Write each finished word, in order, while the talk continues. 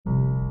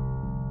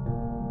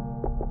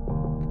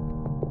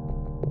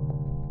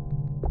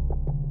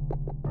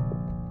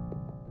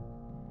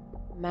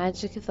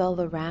Magic is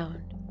all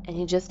around, and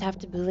you just have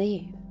to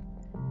believe.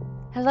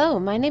 Hello,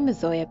 my name is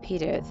Zoya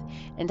Peters,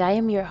 and I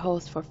am your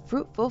host for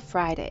Fruitful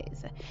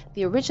Fridays,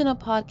 the original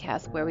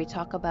podcast where we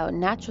talk about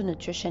natural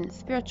nutrition,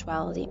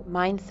 spirituality,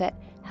 mindset,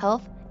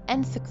 health,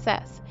 and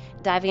success,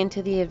 diving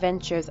into the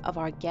adventures of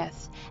our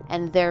guests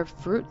and their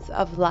fruits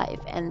of life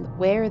and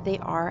where they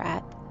are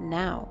at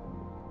now.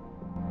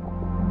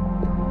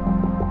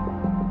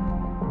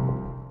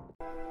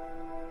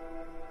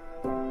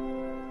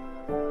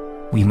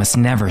 We must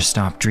never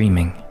stop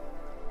dreaming.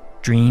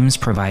 Dreams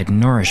provide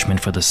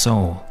nourishment for the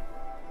soul,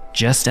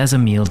 just as a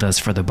meal does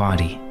for the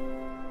body.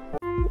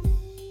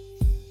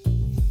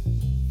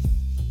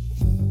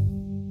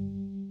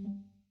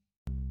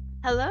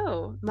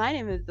 Hello, my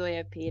name is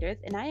Zoya Peters,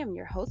 and I am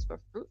your host for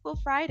Fruitful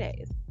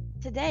Fridays.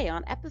 Today,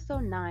 on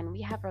episode 9,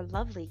 we have our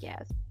lovely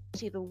guest.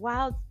 She's a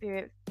wild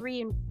spirit,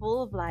 free and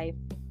full of life,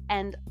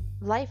 and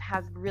life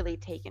has really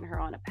taken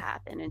her on a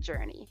path and a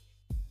journey.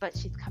 But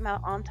she's come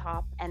out on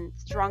top and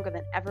stronger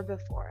than ever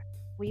before.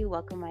 Will you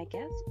welcome my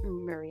guest,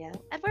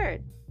 Muriel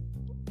Edward?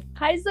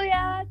 Hi,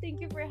 Zoya. Thank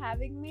you for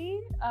having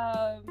me.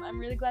 I'm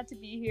really glad to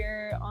be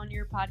here on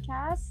your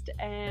podcast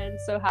and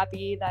so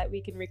happy that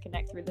we can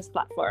reconnect through this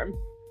platform.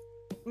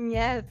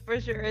 Yes,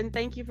 for sure. And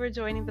thank you for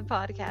joining the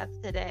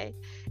podcast today.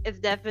 It's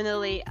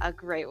definitely a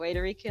great way to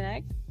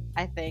reconnect,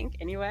 I think,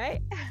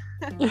 anyway.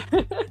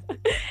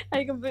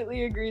 I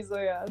completely agree,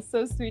 Zoya.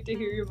 So sweet to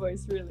hear your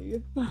voice,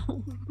 really.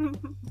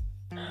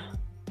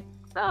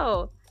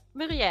 So,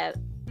 Muriel,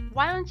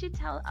 why don't you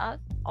tell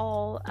us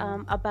all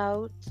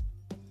about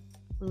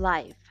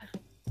life?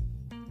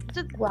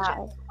 Just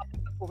Wow.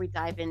 before we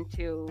dive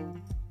into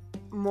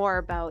more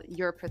about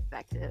your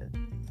perspective.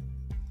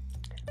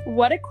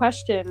 What a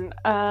question.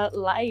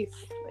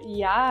 Life.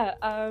 Yeah.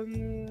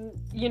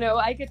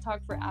 I could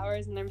talk for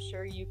hours and I'm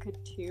sure you could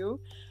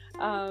too.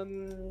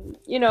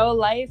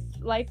 Life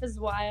is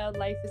wild,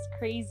 life is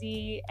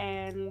crazy,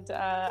 and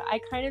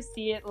I kind of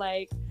see it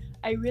like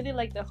I really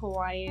like the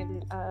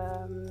Hawaiian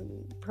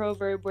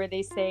proverb where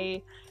they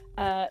say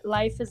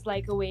life is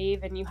like a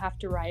wave and you have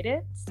to ride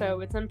it.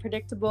 So it's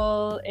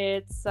unpredictable.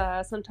 It's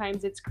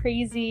sometimes it's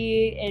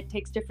crazy. It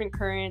takes different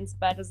currents,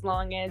 but as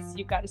long as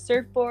you've got a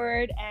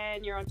surfboard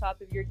and you're on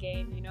top of your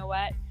game, you know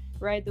what?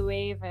 Ride the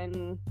wave,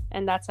 and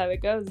that's how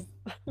it goes.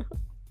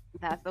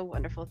 That's a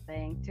wonderful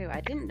thing too.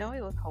 I didn't know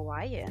it was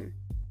Hawaiian.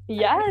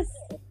 Yes.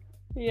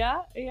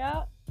 Yeah.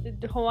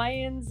 The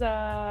Hawaiians,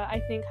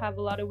 I think, have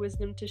a lot of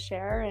wisdom to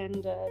share,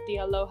 and the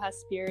aloha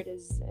spirit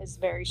is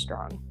very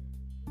strong.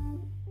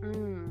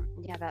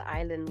 Yeah, that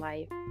island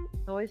life.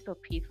 It's always so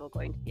peaceful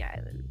going to the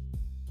island.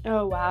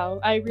 Oh,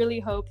 wow. I really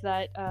hope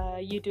that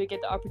you do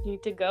get the opportunity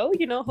to go.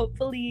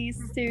 Hopefully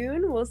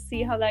soon. We'll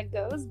see how that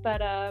goes.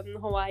 But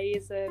Hawaii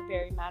is a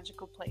very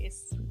magical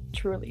place,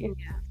 truly.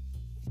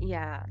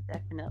 Yeah,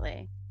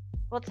 definitely.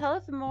 Well, tell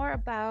us more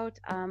about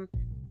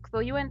so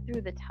you went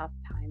through the tough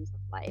times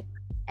of life.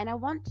 And I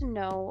want to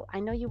know, I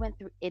know you went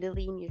through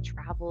Italy in your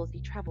travels.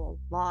 You travel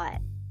a lot.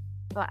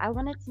 But I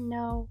wanted to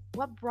know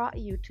what brought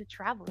you to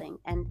traveling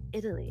and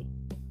Italy.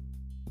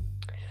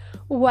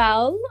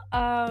 Well,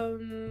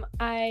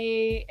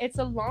 it's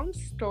a long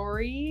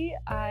story.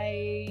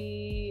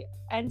 I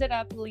ended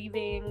up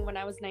leaving when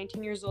I was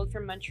 19 years old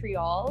from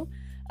Montreal.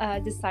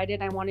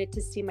 Decided I wanted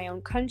to see my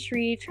own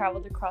country,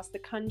 traveled across the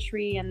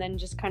country, and then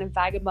just kind of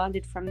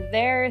vagabonded from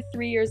there.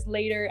 3 years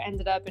later,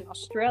 ended up in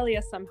Australia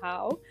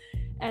somehow.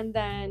 And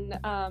then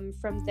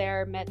from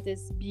there, met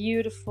this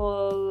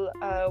beautiful,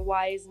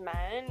 wise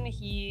man.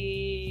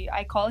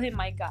 I call him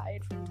my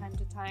guide from time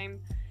to time.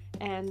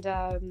 And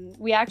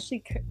we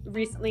actually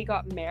recently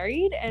got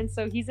married. And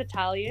so he's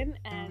Italian.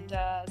 And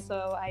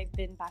so I've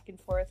been back and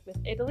forth with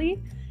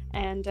Italy.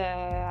 And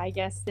I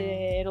guess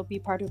it'll be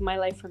part of my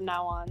life from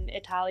now on.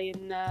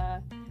 Italian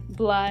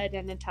blood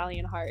and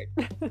Italian heart.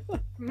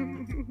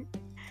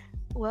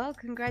 Well,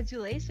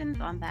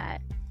 congratulations on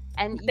that.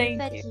 And you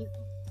Thank said you.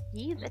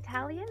 he's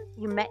Italian?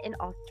 You met in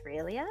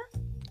Australia?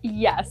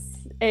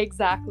 Yes,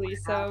 exactly.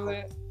 Wow.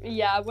 So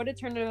yeah, what a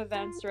turn of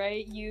events,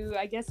 right?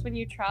 I guess when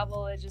you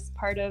travel, it's just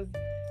part of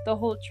the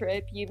whole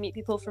trip. You meet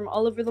people from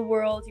all over the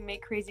world, you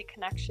make crazy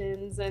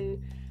connections, and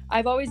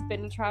I've always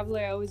been a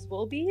traveler, I always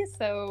will be.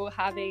 So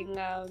having,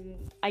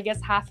 I guess,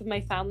 half of my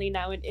family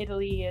now in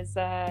Italy is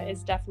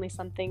definitely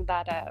something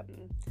that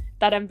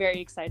I'm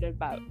very excited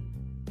about.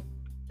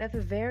 That's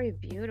very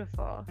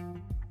beautiful.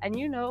 And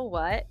you know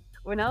what?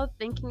 When I was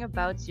thinking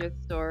about your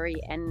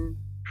story and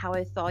how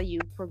I saw you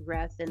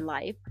progress in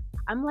life,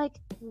 I'm like,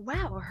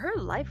 wow, her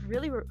life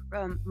really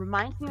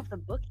reminds me of the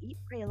book Eat,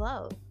 Pray,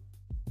 Love.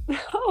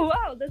 Oh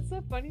wow, that's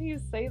so funny you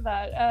say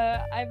that.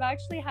 I've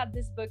actually had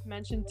this book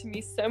mentioned to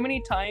me so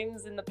many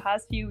times in the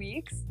past few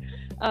weeks.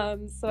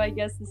 So I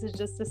guess this is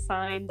just a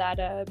sign that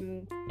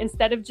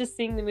instead of just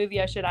seeing the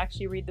movie, I should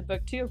actually read the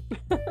book too.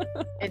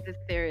 It's a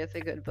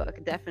seriously good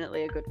book.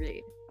 Definitely a good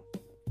read.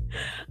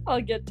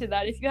 I'll get to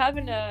that. If you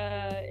haven't,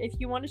 if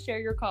you want to share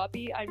your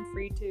copy, I'm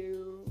free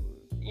to,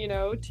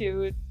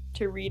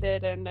 to read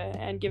it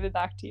and give it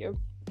back to you.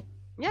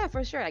 Yeah,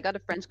 for sure. I got a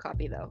French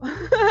copy though.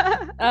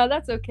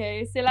 That's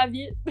okay. C'est la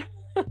vie.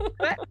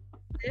 What?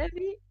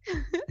 Debbie?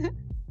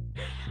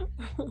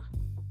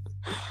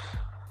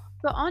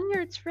 So on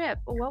your trip,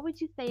 what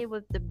would you say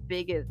was the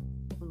biggest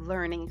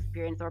learning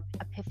experience or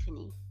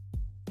epiphany?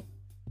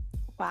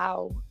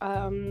 Wow,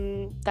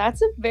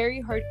 that's a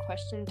very hard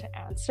question to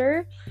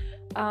answer.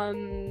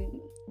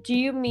 Do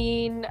you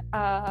mean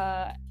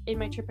in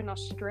my trip in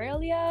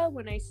Australia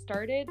when I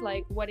started?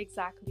 Like, what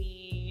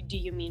exactly do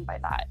you mean by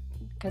that?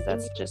 Because In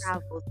that's your just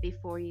travels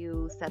before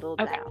you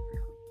settled okay. down?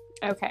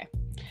 Okay.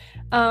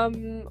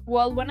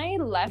 Well, when I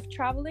left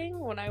traveling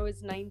when I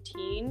was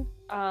 19,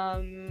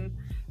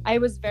 I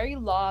was very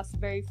lost,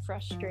 very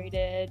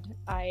frustrated.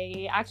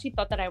 I actually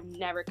thought that I would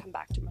never come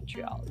back to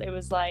Montreal. It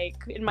was like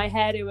in my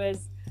head, it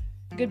was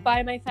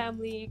goodbye, my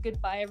family,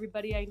 goodbye,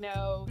 everybody I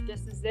know.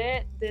 This is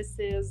it. This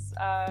is,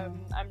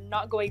 I'm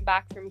not going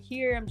back from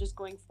here. I'm just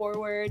going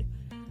forward.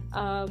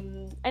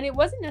 And it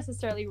wasn't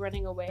necessarily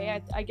running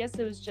away. I guess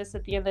it was just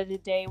at the end of the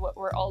day what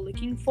we're all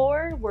looking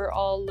for. We're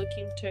all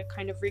looking to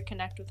kind of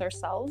reconnect with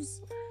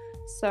ourselves.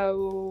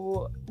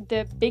 So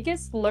the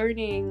biggest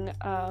learning,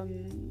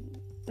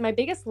 my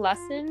biggest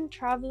lesson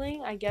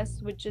traveling, I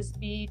guess, would just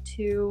be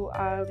to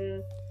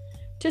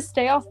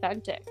stay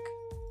authentic.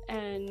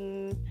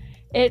 And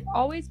it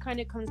always kind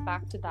of comes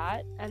back to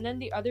that. And then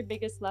the other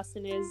biggest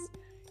lesson is,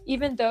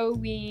 even though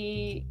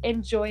we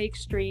enjoy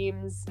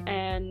extremes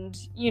and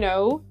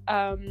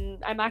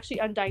I'm actually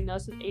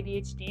undiagnosed with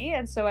ADHD,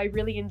 and so I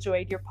really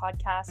enjoyed your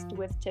podcast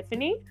with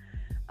Tiffany,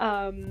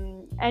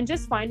 and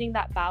just finding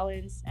that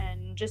balance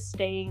and just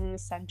staying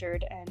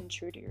centered and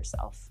true to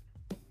yourself.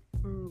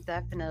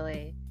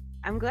 Definitely.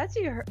 I'm glad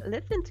you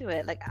listened to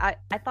it. Like I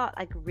thought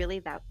like really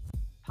that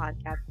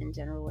podcast in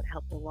general would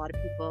help a lot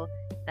of people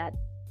that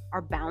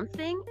are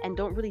bouncing and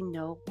don't really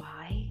know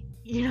why,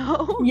 you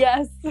know?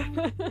 Yes.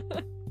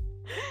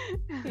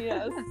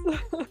 Yes.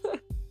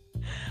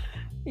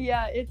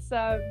 Yeah, it's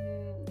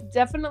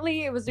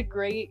definitely, it was a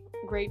great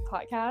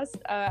podcast.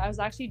 I was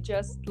actually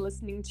just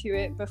listening to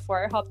it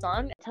before I hopped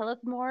on. Tell us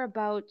more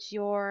about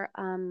your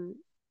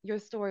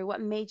story.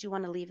 What made you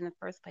want to leave in the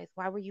first place?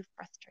 Why were you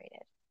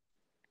frustrated?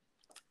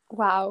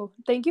 Wow,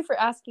 thank you for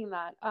asking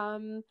that.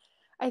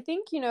 I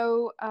think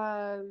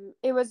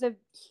it was a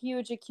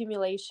huge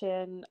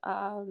accumulation.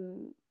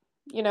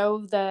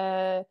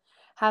 The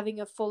having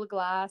a full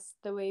glass,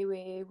 the way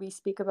we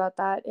speak about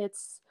that,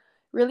 it's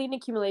really an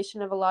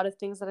accumulation of a lot of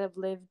things that I've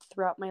lived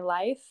throughout my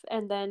life,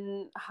 and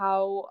then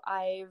how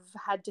I've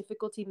had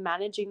difficulty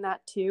managing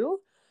that too.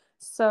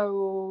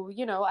 So,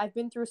 I've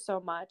been through so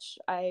much.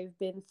 I've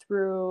been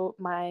through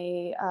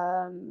my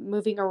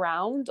moving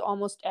around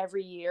almost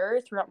every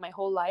year throughout my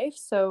whole life.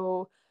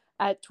 So,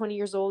 at 20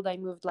 years old, I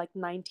moved like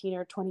 19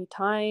 or 20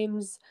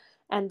 times.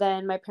 And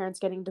then my parents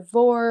getting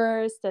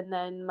divorced, and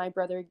then my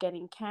brother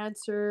getting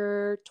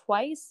cancer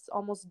twice,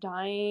 almost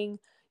dying,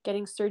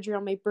 getting surgery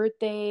on my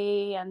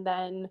birthday. And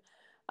then,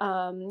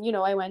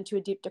 I went to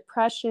a deep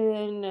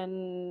depression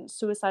and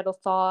suicidal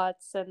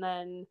thoughts, and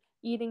then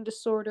eating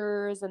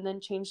disorders, and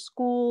then changed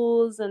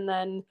schools. And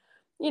then,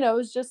 it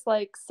was just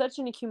like such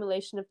an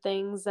accumulation of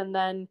things. And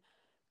then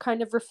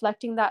kind of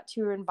reflecting that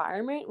to your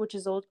environment, which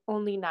is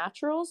only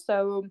natural.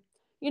 So,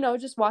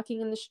 just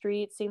walking in the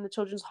street, seeing the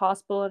children's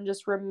hospital, and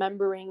just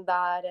remembering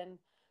that, and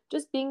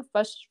just being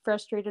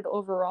frustrated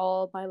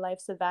overall by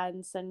life's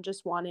events, and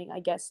just wanting, I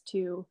guess,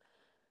 to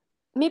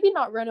maybe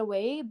not run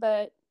away,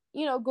 but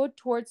go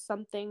towards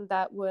something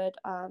that would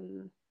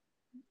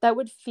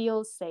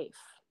feel safe.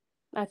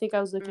 I think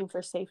I was Mm, looking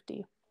for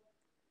safety.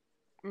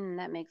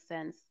 that makes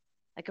sense.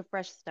 Like a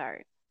fresh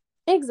start.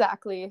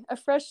 Exactly. A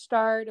fresh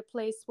start, a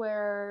place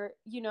where,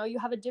 you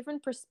have a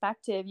different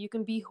perspective. You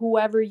can be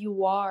whoever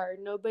you are.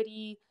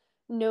 Nobody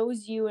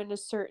knows you in a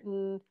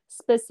certain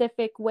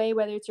specific way,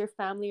 whether it's your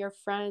family or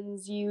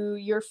friends.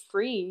 You're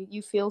free.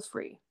 You feel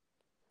free.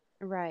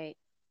 Right.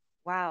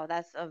 Wow,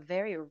 that's a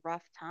very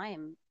rough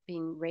time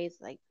being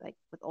raised like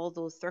with all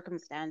those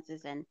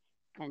circumstances and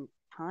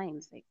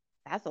times. Like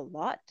that's a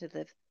lot to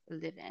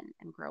live in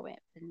and grow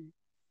in.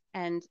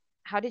 And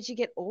how did you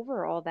get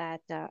over all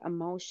that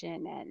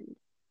emotion and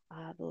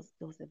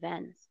those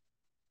events?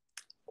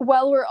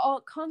 Well, we're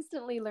all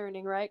constantly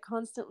learning, right?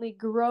 Constantly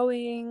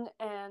growing.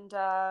 And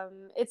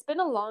it's been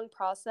a long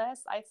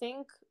process. I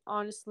think,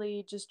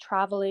 honestly, just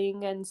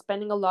traveling and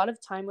spending a lot of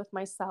time with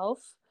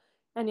myself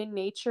and in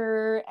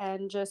nature,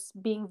 and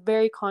just being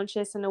very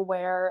conscious and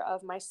aware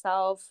of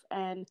myself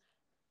and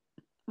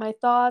my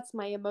thoughts,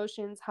 my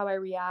emotions, how I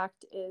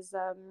react, is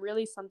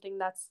really something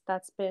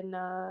that's been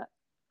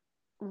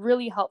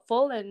really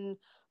helpful, and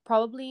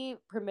probably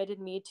permitted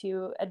me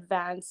to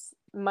advance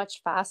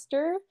much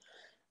faster.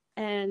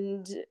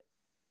 And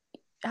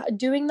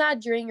doing that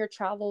during your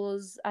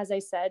travels, as I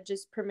said,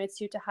 just permits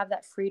you to have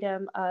that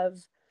freedom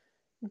of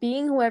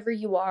being whoever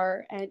you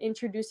are and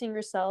introducing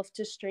yourself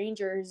to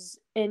strangers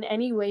in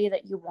any way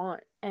that you want.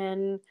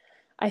 And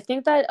I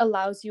think that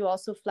allows you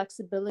also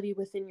flexibility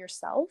within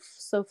yourself.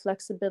 So,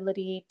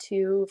 flexibility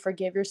to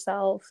forgive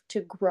yourself,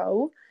 to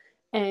grow,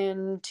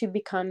 and to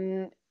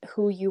become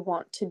who you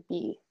want to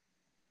be.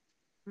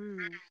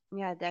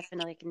 Yeah,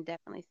 definitely can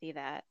definitely see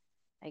that.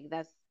 Like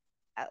that's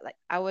like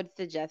I would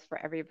suggest for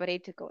everybody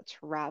to go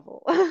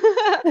travel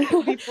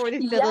before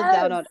they settle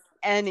down Yes, on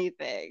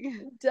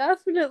anything.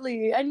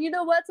 definitely. And you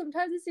know what?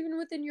 Sometimes it's even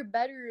within your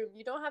bedroom.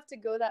 You don't have to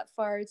go that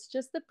far. It's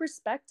just the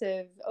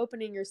perspective,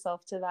 opening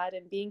yourself to that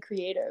and being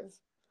creative.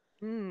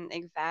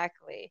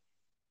 Exactly.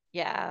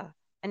 Yeah.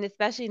 And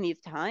especially in these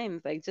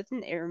times, like just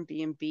an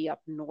Airbnb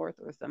up north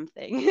or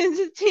something. It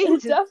just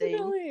changes things.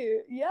 Definitely.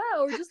 Yeah,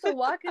 or just a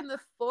walk in the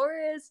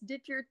forest,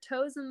 dip your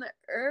toes in the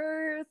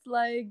earth,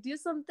 like do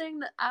something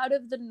out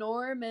of the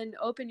norm and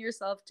open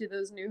yourself to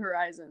those new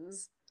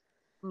horizons.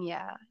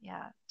 Yeah,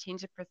 yeah.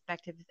 Change of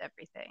perspective is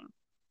everything.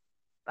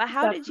 But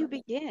how did you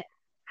Definitely. begin?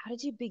 How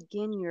did you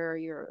begin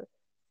your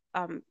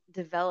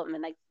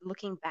development, like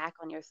looking back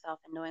on yourself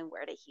and knowing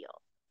where to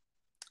heal?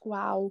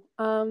 Wow.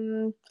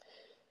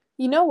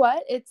 You know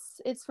what?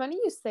 It's funny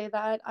you say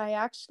that. I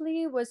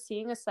actually was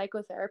seeing a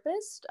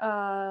psychotherapist.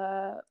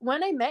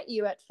 When I met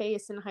you at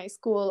Face in high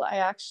school, I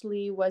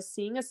actually was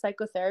seeing a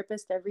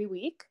psychotherapist every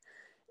week,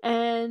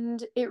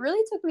 and it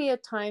really took me a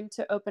time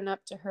to open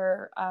up to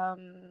her.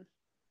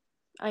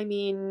 I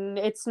mean,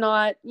 it's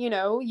not,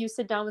 you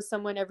sit down with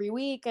someone every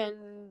week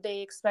and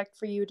they expect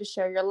for you to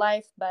share your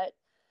life, but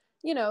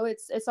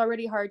it's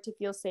already hard to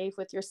feel safe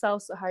with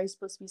yourself, so how are you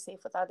supposed to be safe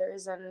with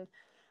others? And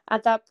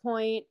at that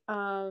point,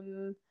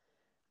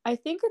 I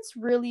think it's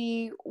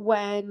really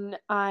when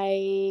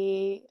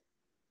I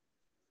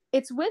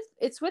it's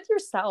with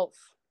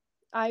yourself.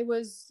 I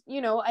was,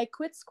 I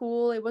quit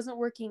school, it wasn't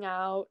working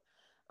out.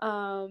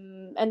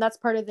 And that's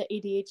part of the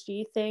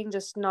ADHD thing,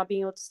 just not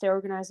being able to stay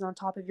organized and on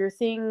top of your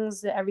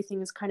things. Everything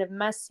is kind of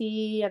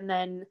messy. And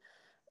then,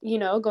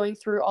 going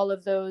through all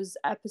of those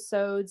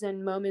episodes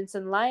and moments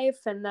in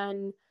life. And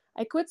then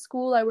I quit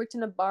school, I worked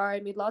in a bar,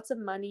 I made lots of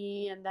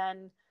money. And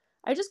then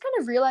I just kind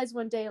of realized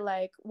one day,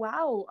 like,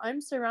 wow, I'm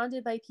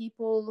surrounded by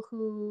people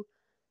who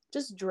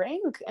just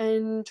drink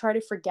and try to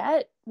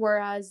forget,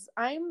 whereas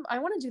I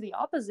want to do the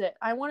opposite.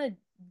 I want to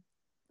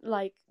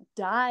like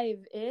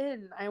dive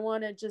in. I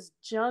want to just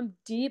jump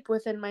deep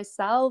within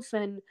myself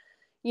and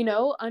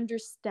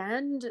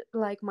understand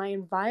like my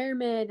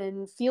environment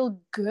and feel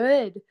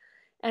good.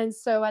 And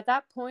so at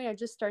that point I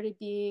just started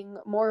being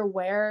more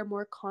aware,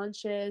 more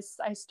conscious.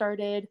 I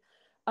started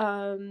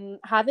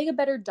having a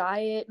better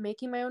diet,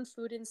 making my own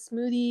food and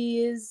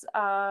smoothies.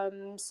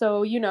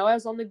 So I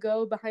was on the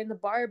go behind the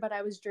bar, but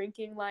I was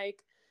drinking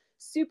like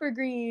super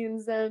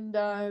greens. And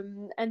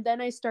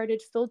then I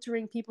started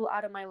filtering people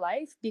out of my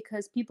life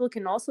because people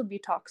can also be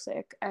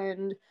toxic,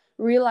 and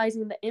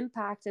realizing the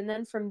impact. And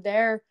then from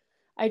there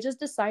I just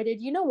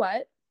decided, you know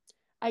what,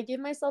 I give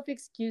myself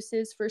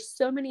excuses for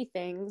so many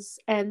things,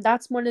 and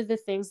that's one of the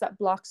things that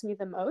blocks me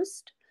the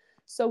most.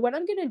 So, what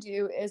I'm going to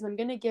do is I'm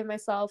going to give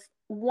myself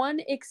one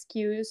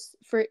excuse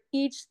for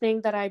each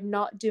thing that I'm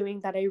not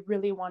doing that I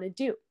really want to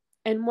do.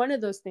 And one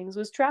of those things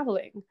was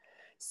traveling.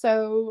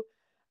 So,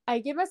 I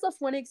gave myself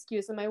one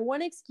excuse, and my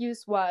one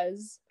excuse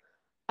was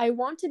I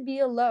want to be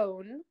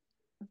alone,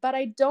 but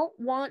I don't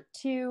want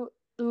to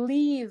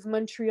leave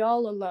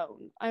Montreal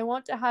alone. I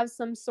want to have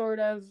some sort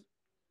of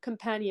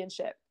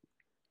companionship.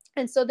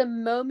 And so the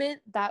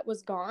moment that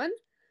was gone,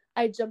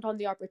 I jumped on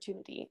the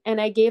opportunity and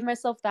I gave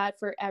myself that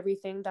for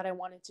everything that I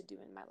wanted to do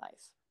in my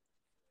life.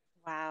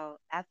 Wow,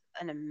 that's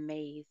an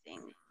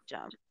amazing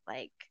jump.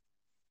 Like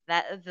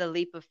that is the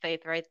leap of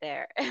faith right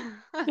there.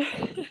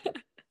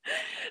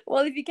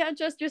 Well, if you can't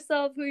trust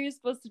yourself, who are you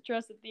supposed to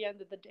trust at the end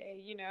of the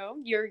day?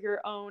 You're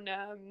your own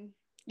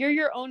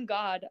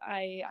god,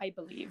 I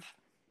believe.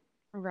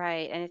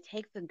 Right. And it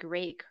takes a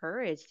great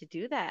courage to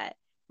do that.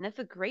 And that's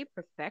a great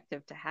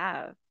perspective to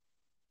have.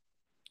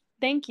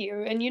 Thank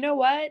you. And you know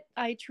what?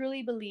 I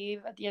truly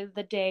believe at the end of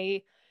the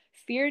day,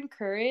 fear and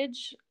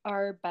courage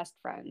are best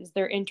friends.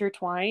 They're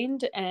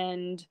intertwined,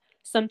 and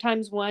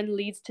sometimes one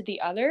leads to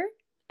the other.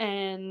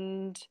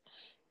 And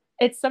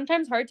it's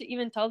sometimes hard to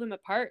even tell them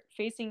apart.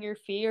 Facing your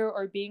fear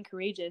or being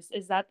courageous,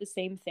 is that the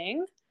same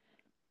thing?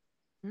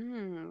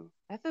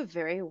 That's a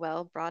very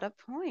well brought up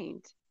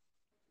point.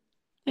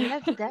 And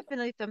that's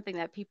definitely something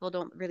that people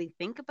don't really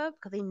think about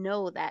because they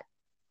know that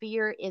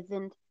fear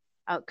isn't,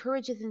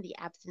 courage isn't the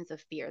absence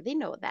of fear. They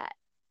know that,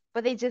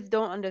 but they just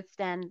don't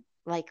understand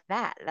like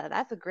that.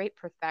 That's a great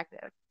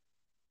perspective.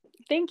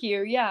 Thank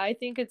you. Yeah, I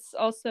think it's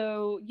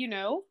also,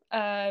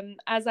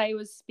 as I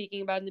was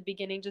speaking about in the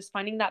beginning, just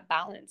finding that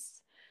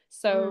balance. Mm,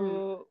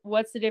 So,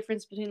 what's the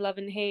difference between love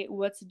and hate?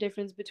 What's the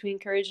difference between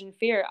courage and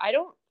fear? I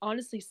don't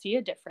honestly see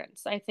a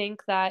difference. I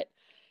think that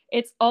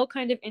it's all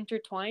kind of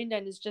intertwined,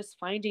 and is just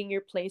finding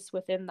your place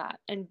within that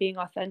and being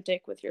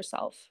authentic with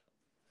yourself.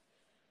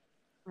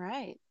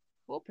 right.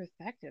 Cool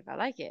perspective. I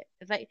like it.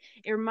 It's like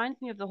it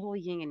reminds me of the whole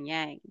yin and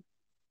yang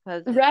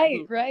because I Right,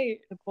 mean, right.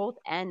 they're both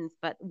ends,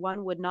 but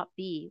one would not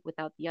be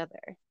without the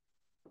other.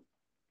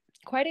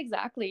 Quite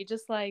exactly.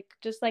 Just like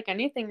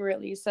anything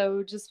really.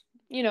 So just,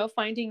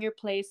 finding your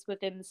place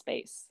within the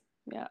space.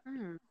 Yeah.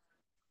 Hmm,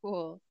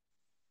 cool.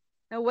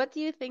 Now, what do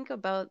you think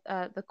about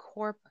the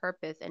core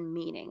purpose and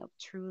meaning of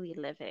truly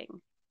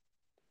living?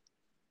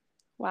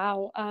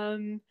 Wow.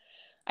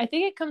 I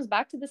think it comes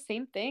back to the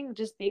same thing,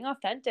 just being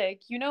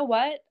authentic. You know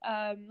what?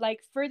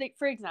 Like for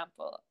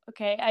example,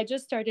 okay, I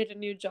just started a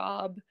new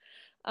job.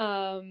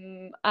 I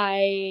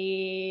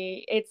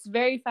It's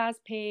very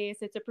fast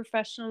paced. It's a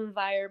professional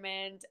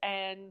environment,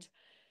 and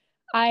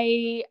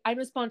I'm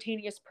a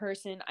spontaneous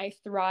person. I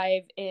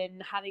thrive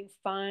in having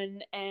fun,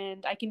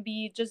 and I can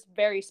be just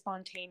very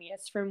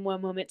spontaneous from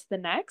one moment to the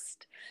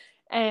next.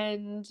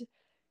 And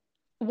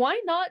why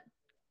not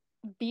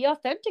be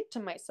authentic to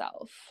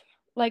myself?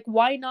 Like,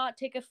 why not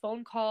take a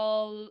phone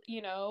call,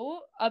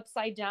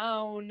 upside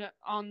down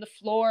on the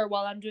floor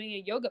while I'm doing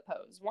a yoga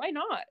pose? Why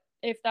not?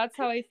 If that's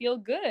how I feel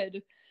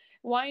good.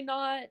 Why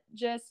not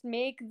just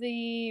make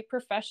the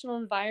professional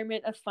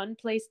environment a fun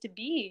place to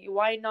be?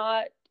 Why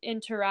not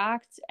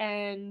interact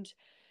and,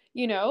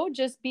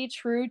 just be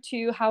true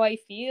to how I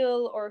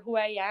feel or who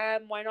I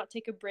am? Why not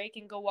take a break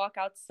and go walk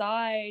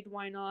outside?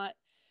 Why not,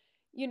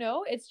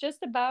 it's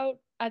just about,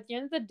 at the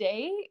end of the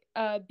day,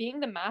 being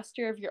the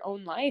master of your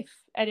own life.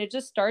 And it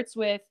just starts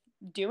with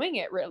doing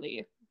it,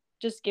 really,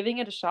 just giving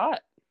it a shot.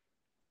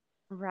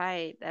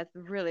 Right. That's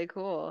really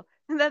cool.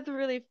 That's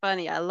really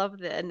funny. I love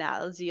the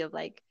analogy of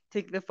like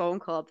take the phone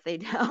call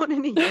upside down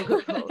in a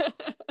yoga pose.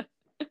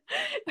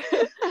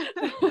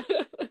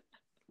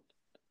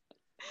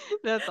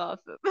 That's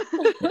awesome.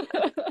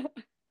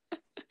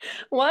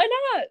 Why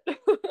not?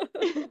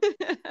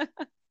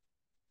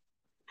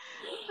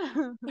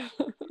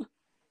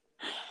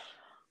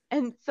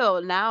 And so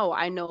now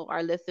I know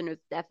our listeners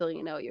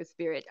definitely know your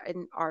spirit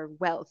and are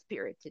well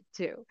spirited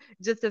too,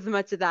 just as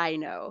much as I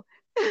know.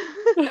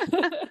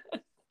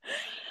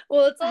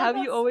 Well, it's all Have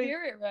about you always,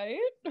 spirit, right?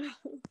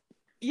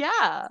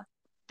 yeah,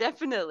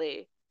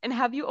 definitely. And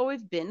have you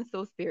always been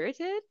so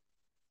spirited?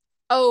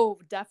 Oh,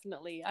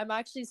 definitely. I'm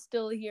actually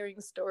still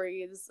hearing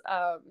stories.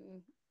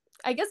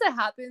 I guess it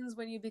happens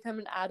when you become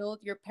an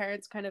adult. Your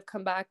parents kind of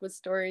come back with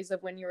stories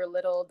of when you were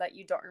little that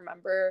you don't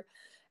remember.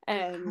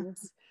 And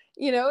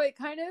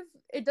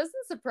it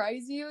doesn't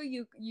surprise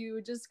you.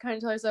 You just kind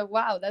of tell yourself,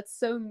 wow, that's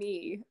so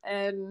me.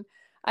 And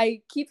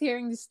I keep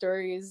hearing these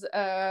stories,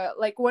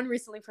 like one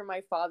recently from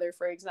my father,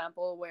 for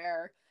example,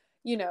 where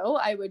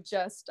I would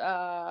just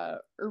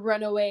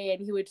run away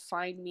and he would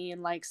find me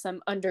in like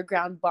some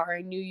underground bar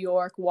in New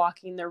York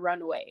walking the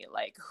runway.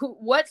 Like,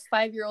 what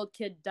 5-year-old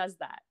kid does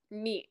that?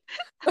 Me.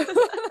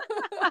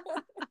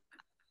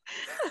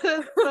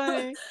 That's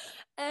funny.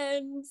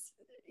 And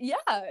yeah,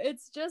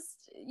 it's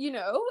just,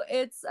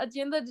 it's at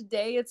the end of the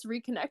day, it's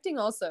reconnecting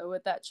also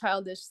with that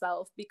childish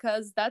self,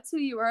 because that's who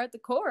you are at the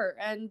core.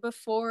 And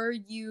before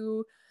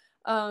you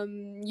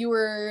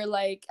were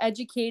like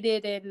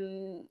educated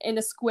in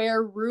a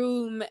square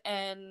room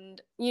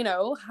and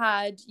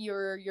had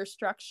your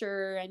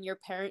structure and your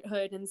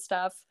parenthood and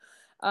stuff.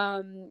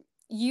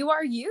 You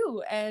are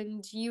you,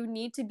 and you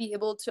need to be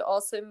able to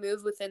also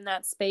move within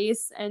that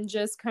space and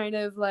just kind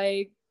of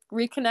like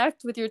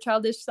reconnect with your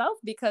childish self,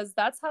 because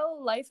that's how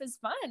life is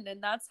fun,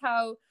 and that's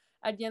how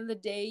at the end of the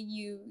day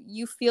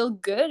you feel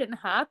good and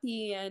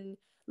happy, and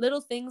little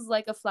things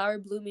like a flower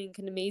blooming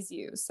can amaze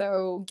you.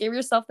 So give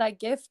yourself that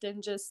gift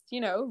and just,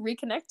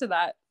 reconnect to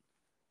that.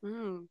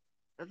 Mm,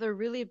 that's a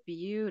really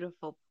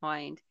beautiful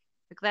point.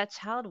 Like that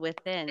child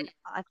within,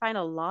 I find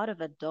a lot of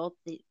adults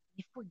they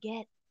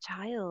forget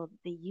child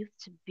they used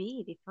to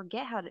be. They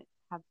forget how to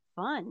have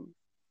fun.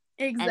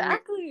 And it's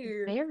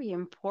Exactly. very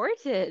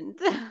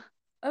important.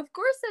 Of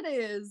course it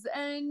is.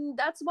 And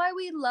that's why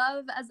we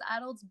love as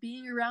adults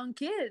being around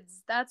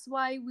kids. That's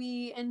why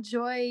we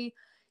enjoy,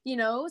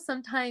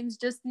 sometimes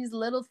just these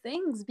little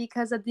things,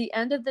 because at the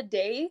end of the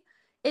day,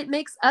 it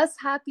makes us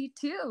happy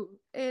too.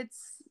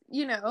 It's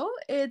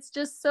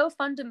just so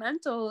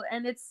fundamental,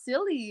 and it's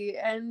silly,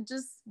 and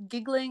just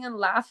giggling and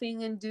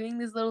laughing and doing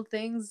these little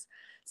things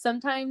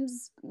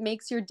sometimes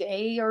makes your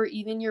day or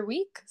even your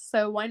week.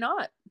 So why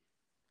not?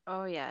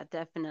 Oh yeah,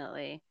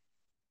 definitely.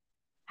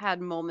 Had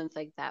moments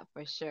like that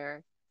for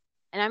sure.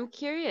 And I'm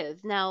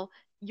curious, now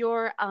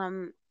your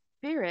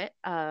spirit,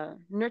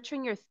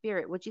 nurturing your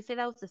spirit, would you say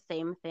that was the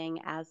same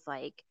thing as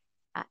like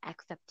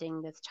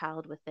accepting this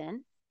child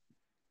within?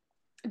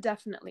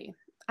 Definitely.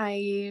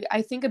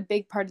 I think a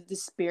big part of the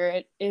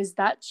spirit is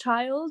that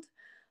child.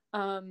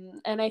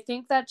 And I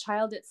think that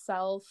child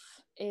itself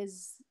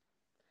is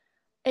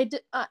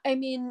it I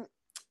mean,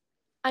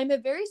 I'm a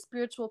very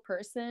spiritual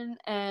person,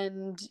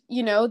 and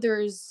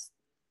there's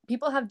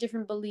people have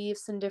different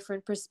beliefs and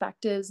different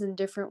perspectives and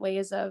different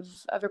ways of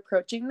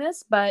approaching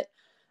this, but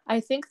I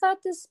think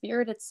that the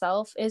spirit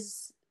itself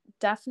is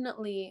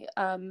definitely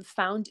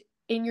found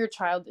in your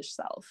childish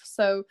self.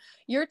 So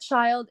your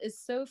child is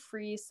so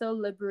free, so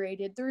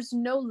liberated. There's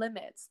no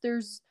limits.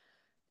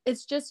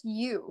 It's just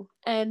you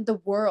and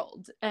the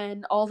world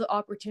and all the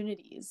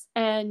opportunities,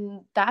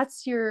 and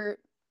that's your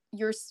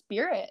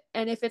spirit.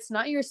 And if it's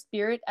not your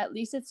spirit, at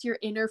least it's your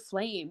inner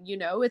flame.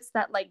 It's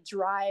that like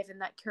drive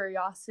and that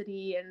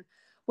curiosity and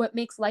what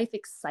makes life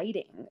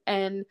exciting.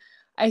 And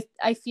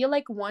I feel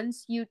like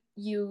once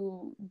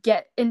you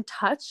get in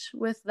touch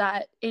with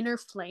that inner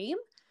flame,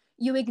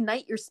 you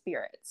ignite your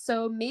spirit.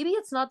 So maybe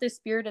it's not the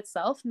spirit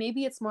itself,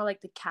 maybe it's more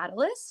like the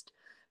catalyst,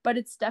 but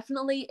it's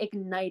definitely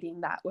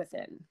igniting that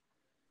within.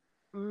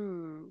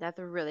 That's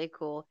really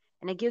cool.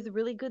 And it gives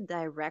really good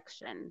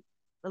direction.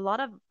 A lot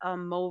of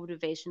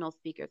motivational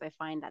speakers, I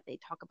find that they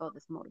talk about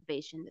this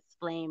motivation, this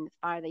flame, this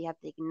fire that you have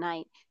to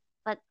ignite.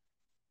 But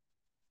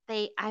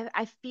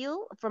I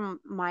feel from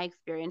my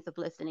experience of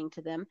listening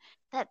to them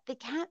that they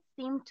can't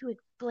seem to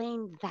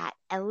explain that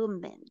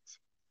element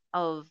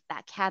of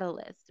that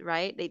catalyst,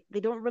 right? They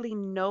don't really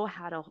know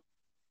how to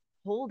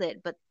hold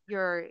it, but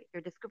your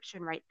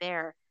description right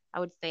there, I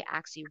would say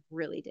actually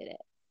really did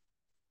it.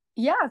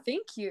 Yeah,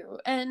 thank you.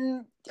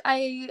 And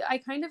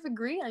I kind of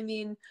agree. I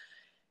mean,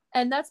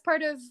 and that's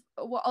part of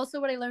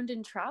also what I learned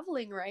in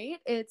traveling, right?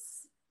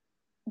 It's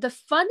the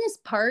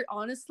funnest part,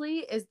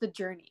 honestly, is the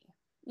journey.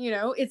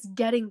 It's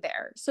getting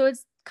there. So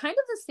it's kind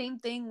of the same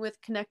thing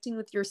with connecting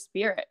with your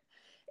spirit.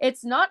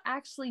 It's not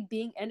actually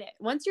being in it.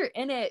 Once you're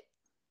in it,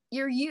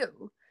 you're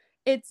you.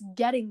 It's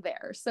getting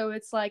there. So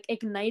it's like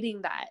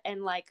igniting that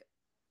and like,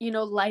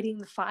 lighting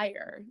the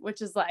fire,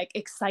 which is like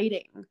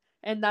exciting.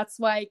 And that's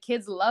why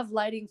kids love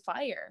lighting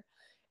fire.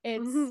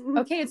 It's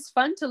okay, it's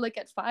fun to look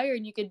at fire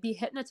and you could be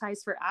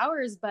hypnotized for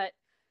hours, but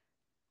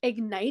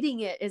igniting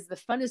it is the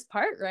funnest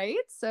part, right?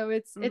 So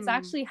it's Mm.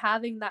 actually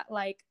having that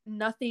like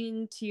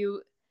nothing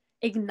to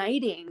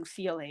igniting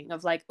feeling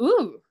of like,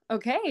 ooh,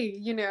 okay,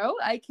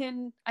 I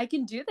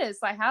can do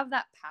this. I have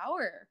that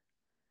power.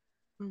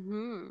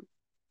 Hmm.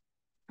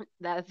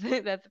 That's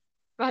that's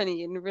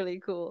funny and really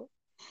cool.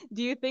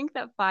 Do you think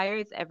that fire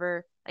is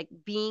ever like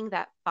being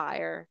that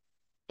fire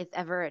is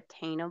ever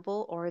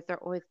attainable, or is there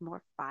always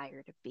more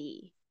fire to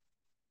be?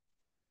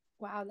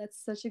 Wow,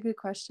 that's such a good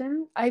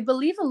question. I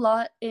believe a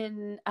lot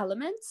in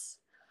elements.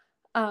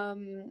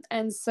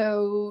 And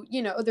so,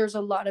 there's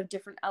a lot of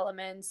different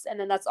elements, and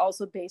then that's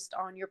also based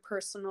on your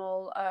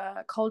personal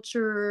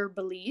culture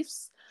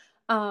beliefs.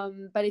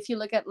 But if you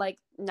look at like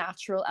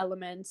natural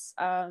elements,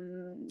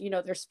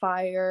 there's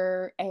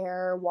fire,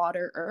 air,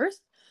 water,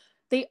 earth.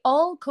 They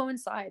all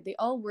coincide, they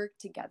all work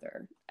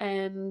together.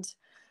 And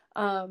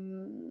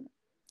um,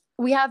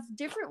 we have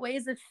different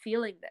ways of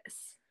feeling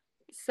this.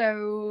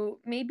 So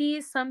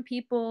maybe some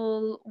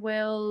people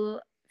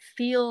will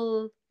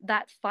feel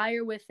that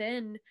fire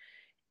within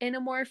in a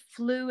more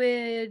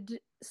fluid,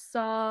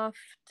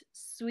 soft,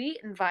 sweet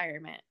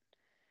environment.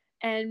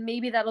 And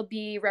maybe that'll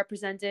be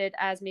represented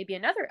as maybe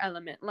another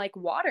element like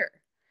water.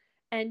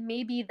 And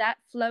maybe that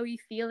flowy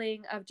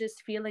feeling of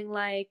just feeling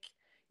like,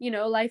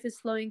 life is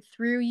flowing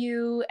through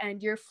you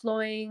and you're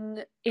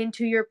flowing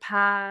into your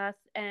path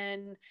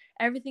and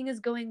everything is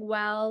going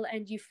well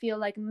and you feel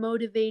like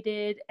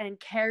motivated and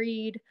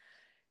carried.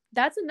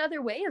 That's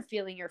another way of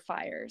feeling your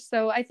fire.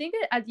 So I think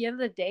at the end of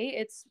the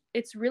day,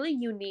 it's really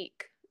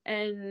unique.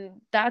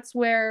 And that's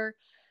where,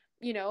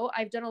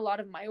 I've done a lot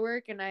of my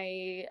work, and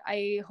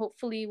I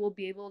hopefully will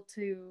be able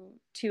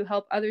to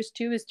help others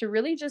too, is to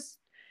really just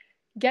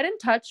get in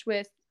touch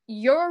with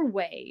your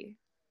way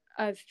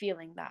of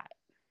feeling that.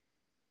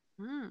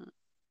 Hmm.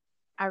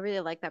 I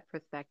really like that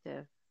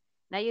perspective.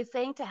 Now you're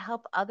saying to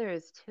help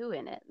others too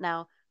in it.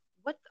 Now,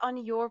 what's on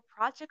your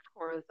project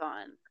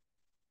horizon?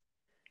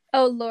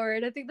 Oh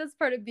Lord, I think that's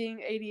part of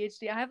being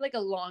ADHD. I have like a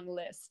long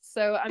list.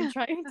 So I'm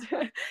trying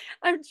to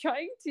I'm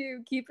trying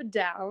to keep it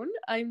down.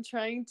 I'm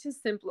trying to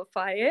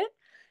simplify it.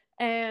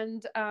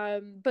 And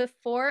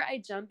before I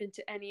jump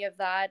into any of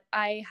that,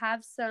 I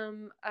have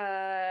some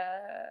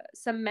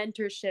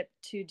mentorship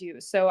to do.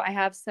 So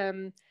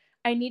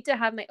I need to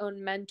have my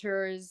own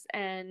mentors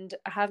and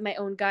have my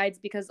own guides,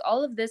 because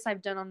all of this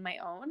I've done on my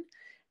own.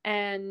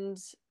 And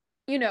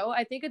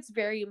I think it's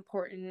very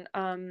important,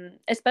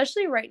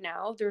 especially right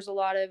now. There's a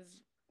lot of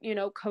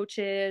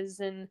coaches,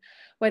 and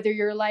whether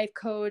you're a life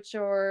coach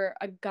or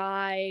a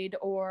guide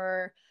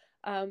or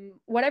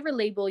whatever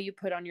label you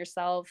put on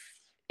yourself,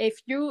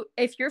 if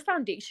your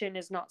foundation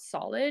is not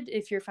solid,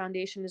 if your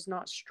foundation is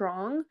not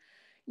strong,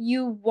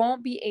 you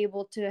won't be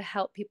able to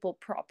help people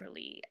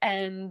properly.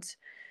 And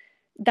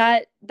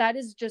that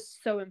is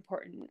just so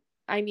important.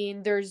 I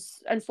mean,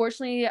 there's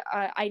unfortunately,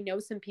 I know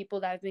some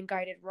people that have been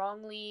guided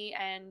wrongly,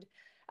 and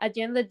at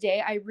the end of the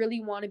day, I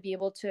really want to be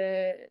able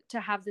to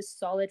have this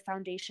solid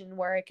foundation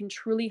where I can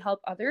truly help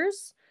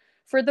others.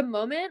 For the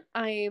moment,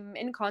 I'm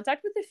in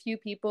contact with a few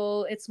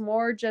people. It's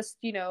more just,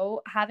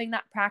 having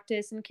that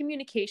practice and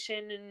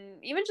communication,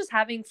 and even just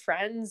having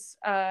friends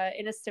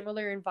in a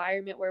similar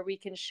environment where we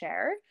can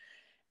share.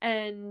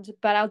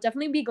 But I'll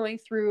definitely be going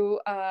through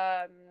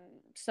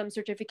some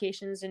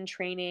certifications and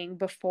training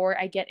before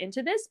I get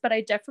into this. But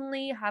I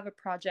definitely have a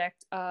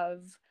project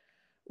of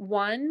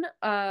one.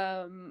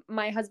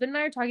 My husband and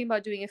I are talking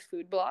about doing a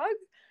food blog,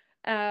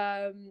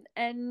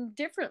 and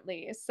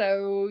differently.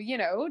 So,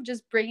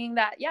 just bringing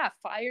that, yeah,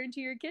 fire into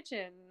your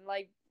kitchen.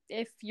 Like,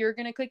 if you're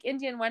going to cook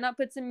Indian, why not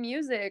put some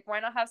music? Why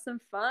not have some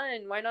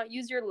fun? Why not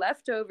use your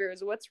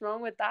leftovers? What's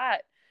wrong with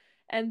that?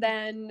 And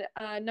then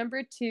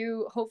number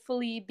two,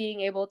 hopefully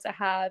being able to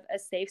have a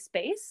safe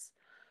space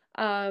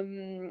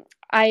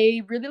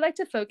I really like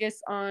to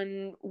focus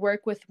on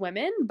work with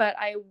women, but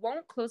I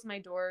won't close my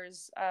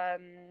doors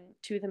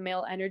to the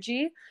male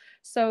energy.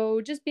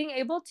 So just being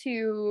able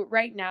to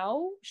right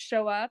now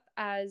show up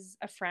as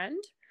a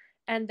friend,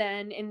 and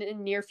then in the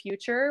near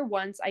future,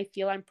 once I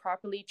feel I'm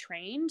properly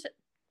trained,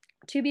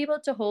 to be able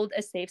to hold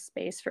a safe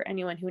space for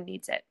anyone who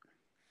needs it.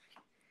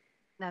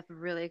 That's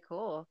really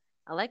cool.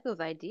 I like those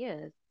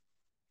ideas.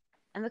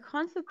 And the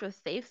concept of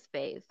safe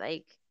space,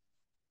 like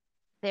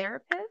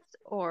therapist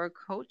or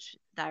coach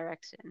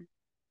direction.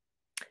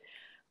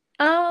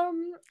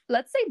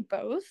 Let's say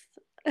both.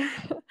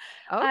 Okay,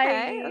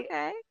 I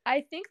okay.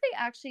 I think they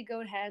actually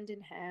go hand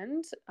in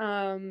hand.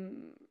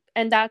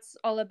 And that's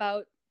all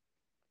about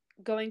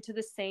going to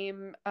the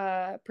same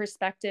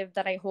perspective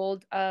that I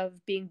hold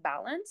of being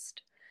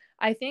balanced.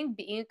 I think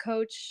being a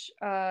coach,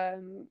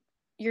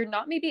 you're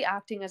not maybe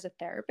acting as a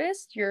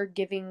therapist, you're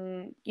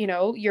giving,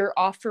 you're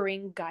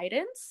offering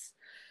guidance.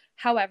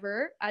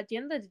 However, at the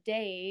end of the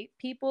day,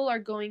 people are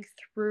going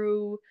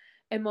through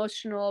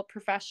emotional,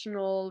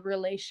 professional,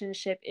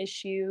 relationship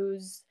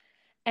issues,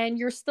 and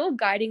you're still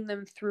guiding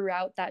them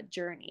throughout that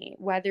journey,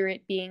 whether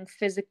it being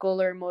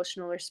physical or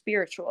emotional or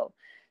spiritual.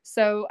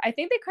 So I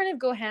think they kind of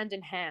go hand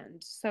in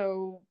hand.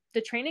 So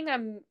the training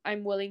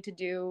I'm willing to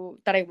do,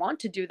 that I want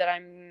to do, that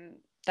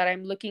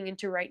I'm looking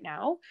into right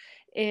now,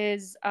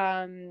 is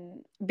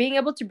being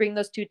able to bring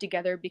those two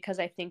together, because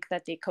I think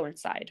that they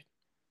coincide.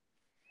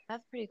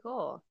 That's pretty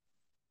cool.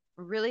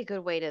 Really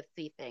good way to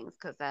see things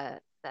because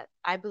that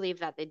I believe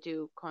that they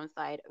do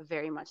coincide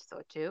very much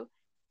so too.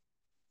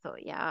 So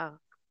yeah.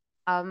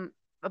 Um,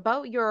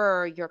 about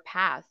your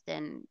past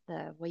and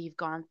the way you've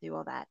gone through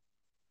all that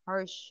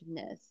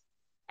harshness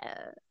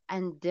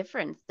and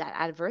difference, that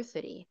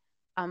adversity.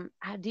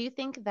 Do you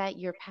think that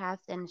your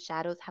past and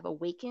shadows have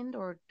awakened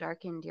or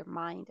darkened your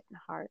mind and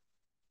heart?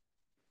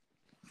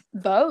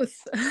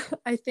 Both.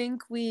 I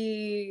think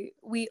we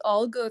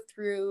all go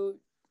through,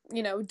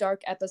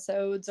 dark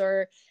episodes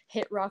or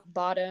hit rock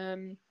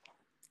bottom.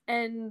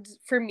 And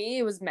for me,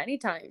 it was many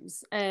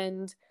times.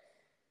 And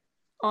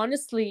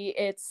honestly,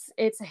 it's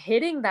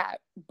hitting that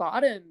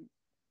bottom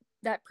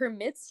that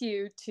permits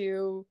you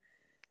to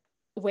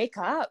wake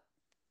up.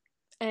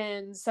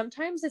 And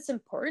sometimes it's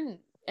important.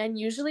 And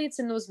usually it's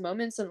in those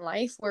moments in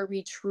life where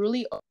we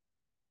truly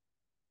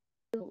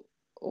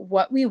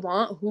what we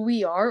want, who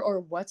we are, or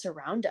what's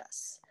around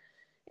us.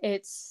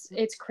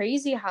 It's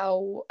crazy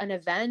how an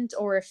event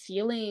or a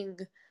feeling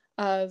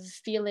of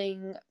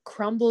feeling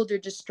crumbled or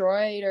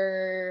destroyed,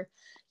 or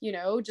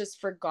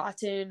just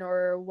forgotten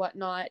or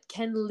whatnot,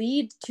 can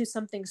lead to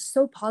something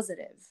so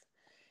positive.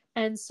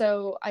 And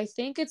so I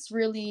think it's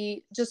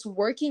really just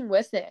working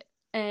with it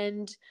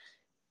and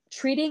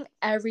treating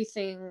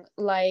everything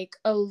like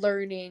a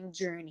learning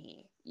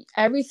journey.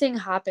 Everything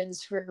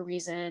happens for a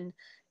reason,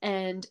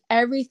 and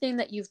everything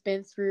that you've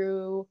been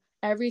through,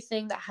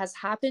 everything that has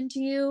happened to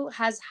you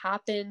has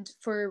happened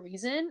for a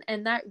reason,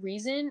 and that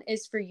reason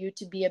is for you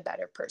to be a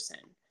better person.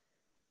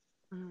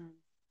 Mm,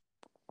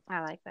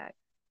 I like that.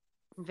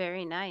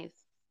 Very nice.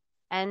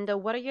 And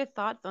what are your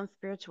thoughts on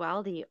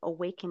spirituality,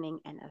 awakening,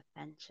 and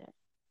ascension?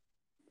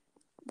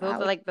 Those are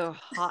Wow. like the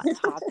hot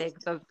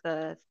topics of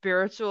the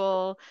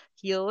spiritual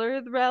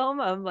healer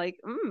realm. I'm like,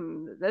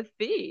 let's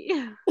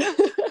see.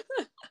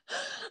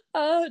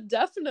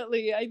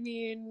 Definitely. I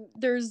mean,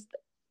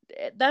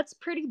 that's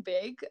pretty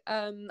big.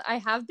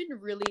 I have been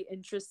really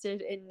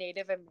interested in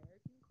Native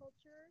American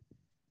culture.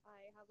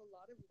 I have a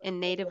lot of In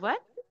lists Native what?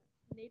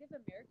 Native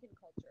American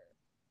culture.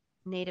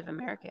 Native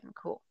American.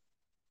 Cool.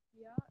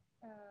 Yeah,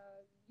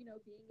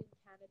 being in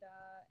Canada,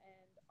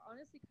 and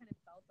honestly kind of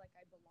felt like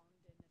I belonged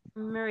in a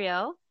tribe.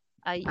 Muriel,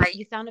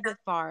 you sound a bit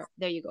far.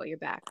 There you go. You're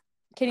back.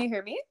 Can you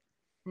hear me?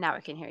 Now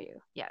I can hear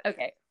you. Yes.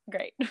 Okay,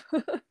 great.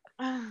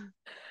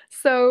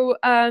 So,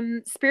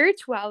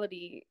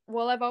 spirituality.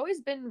 Well, I've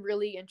always been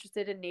really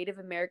interested in Native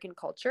American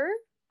culture.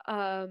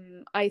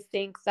 I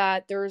think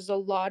that there's a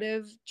lot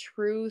of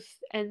truth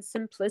and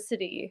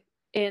simplicity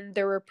in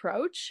their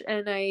approach,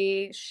 and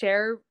I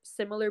share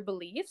similar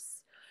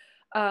beliefs.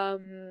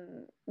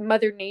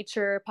 Mother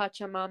Nature,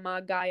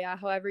 Pachamama, Gaia,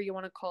 however you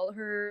want to call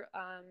her,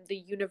 the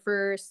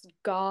universe,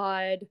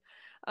 God.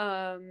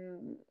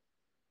 Um,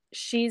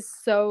 she's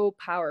so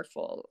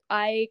powerful.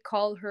 I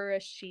call her a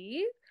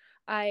she.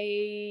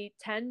 I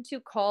tend to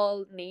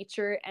call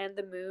nature and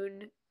the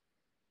moon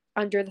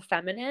under the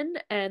feminine,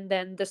 and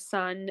then the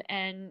sun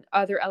and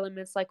other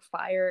elements like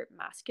fire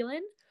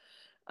masculine.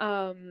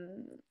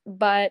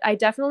 But I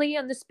definitely,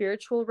 in the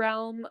spiritual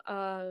realm,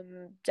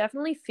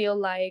 definitely feel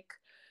like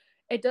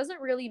it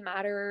doesn't really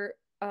matter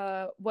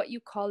what you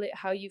call it,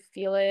 how you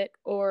feel it,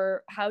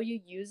 or how you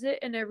use it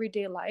in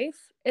everyday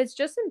life. It's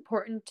just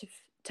important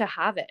to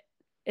have it.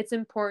 It's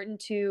important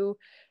to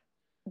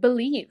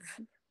believe,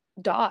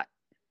 dot,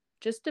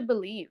 just to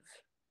believe,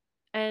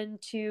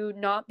 and to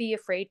not be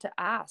afraid to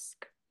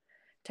ask,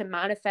 to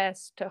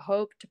manifest, to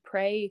hope, to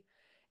pray.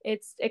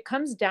 It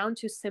comes down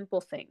to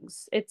simple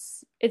things.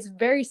 It's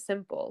very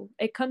simple.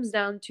 It comes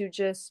down to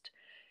just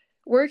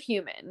we're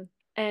human,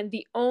 and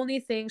the only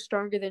thing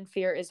stronger than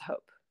fear is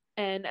hope.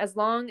 And as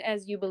long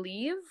as you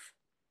believe,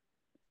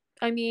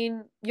 I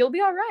mean, you'll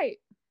be all right.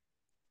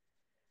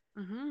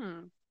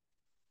 Mm-hmm.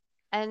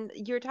 And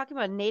you're talking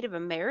about Native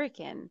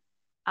American.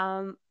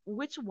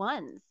 Which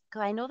ones?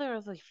 Because I know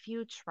there's a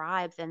few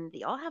tribes and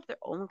they all have their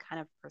own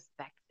kind of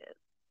perspective.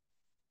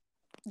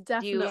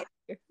 Do you? Definitely.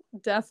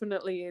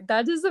 Definitely.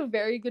 That is a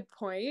very good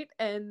point.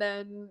 And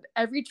then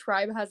every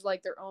tribe has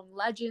like their own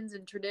legends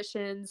and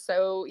traditions.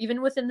 So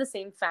even within the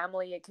same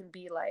family, it can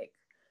be like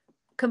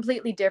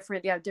completely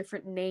different. They have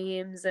different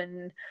names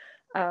and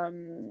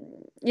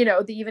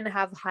they even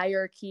have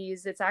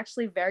hierarchies. It's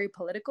actually very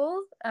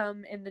political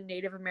in the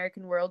Native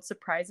American world,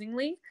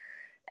 surprisingly.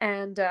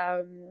 And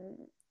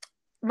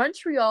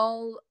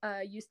Montreal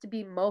used to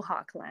be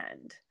Mohawk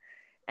land.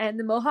 And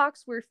the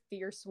Mohawks were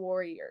fierce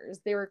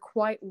warriors. They were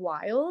quite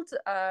wild.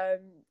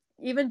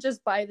 Even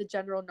just by the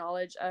general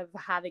knowledge of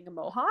having a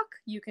Mohawk,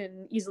 you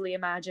can easily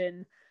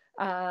imagine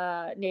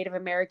Native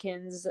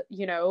Americans,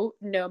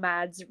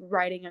 nomads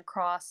riding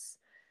across.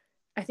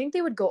 I think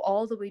they would go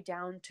all the way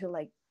down to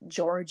like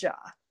Georgia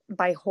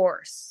by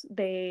horse.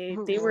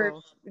 Whoa.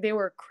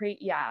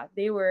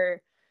 They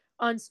were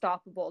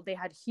unstoppable. They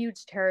had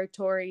huge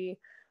territory.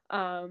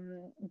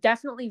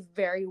 Definitely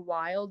very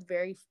wild,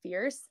 very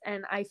fierce,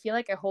 and I feel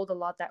like I hold a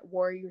lot that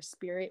warrior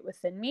spirit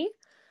within me.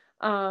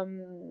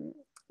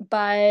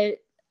 But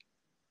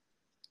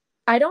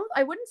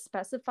I wouldn't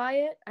specify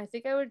it. I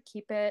think I would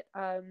keep it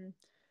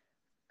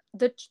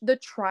the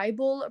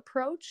tribal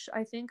approach,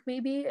 I think,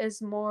 maybe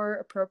is more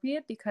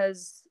appropriate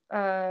because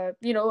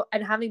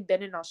and having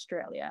been in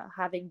Australia,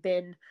 having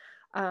been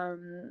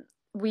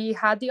we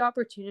had the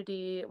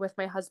opportunity with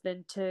my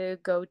husband to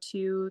go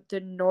to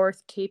the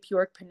North Cape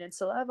York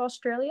Peninsula of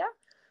Australia,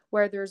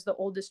 where there's the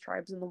oldest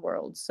tribes in the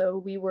world. So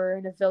we were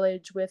in a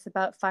village with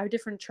about 5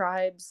 different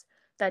tribes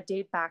that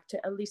date back to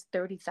at least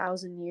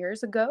 30,000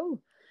 years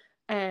ago.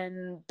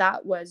 And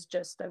that was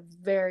just a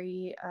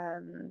very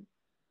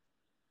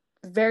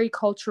very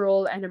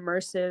cultural and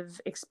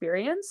immersive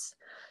experience.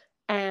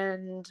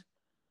 And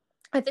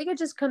I think it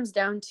just comes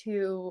down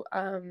to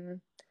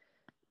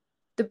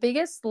the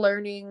biggest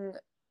learning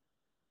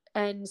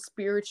and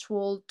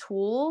spiritual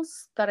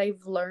tools that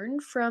I've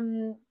learned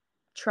from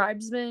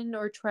tribesmen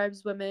or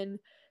tribeswomen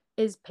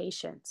is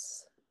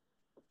patience.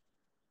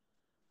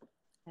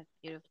 That's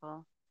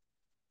beautiful.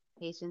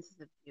 Patience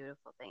is a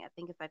beautiful thing. I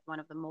think it's like one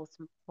of the most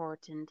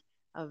important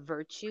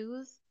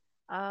virtues.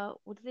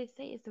 What do they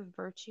say? It's a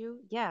virtue.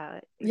 Yeah,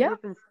 I Yeah. grew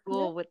up in Yeah.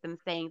 school with them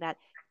saying that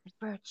it's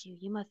virtue.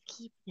 You must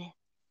keep this.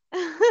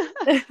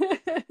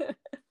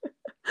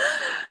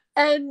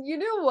 And you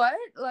know what,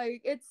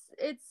 like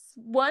it's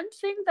one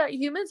thing that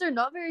humans are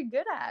not very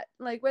good at,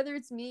 like whether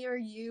it's me or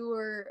you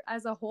or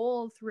as a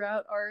whole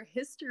throughout our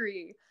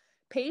history.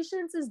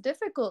 Patience is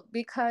difficult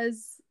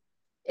because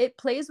it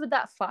plays with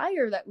that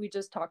fire that we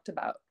just talked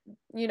about,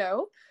 you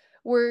know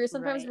where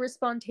sometimes Right. we're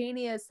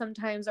spontaneous,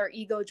 sometimes our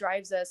ego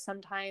drives us,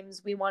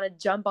 sometimes we want to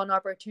jump on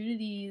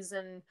opportunities,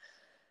 and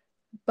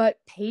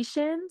but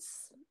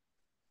patience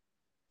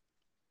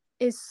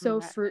is so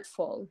Yeah.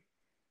 fruitful.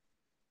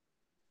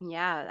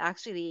 Yeah.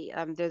 Actually,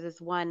 there's this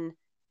one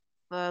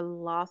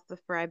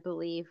philosopher, I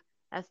believe,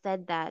 that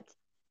said that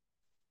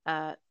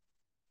uh,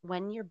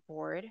 when you're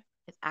bored,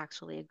 it's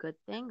actually a good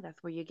thing.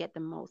 That's where you get the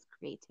most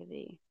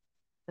creativity,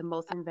 the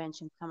most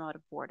inventions come out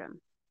of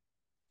boredom.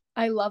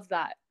 I love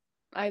that.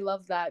 I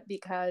love that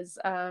because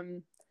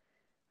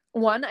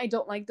one, I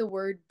don't like the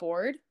word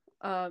bored.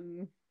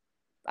 Um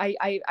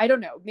I don't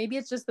know. Maybe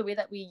it's just the way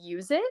that we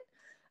use it.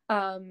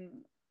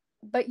 Um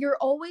but you're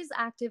always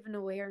active in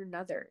a way or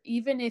another.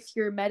 Even if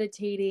you're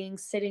meditating,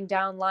 sitting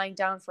down, lying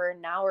down for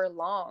an hour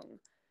long,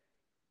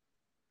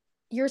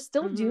 you're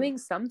still Mm-hmm. doing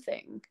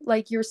something.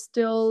 Like you're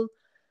still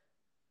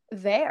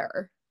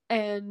there.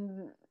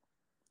 And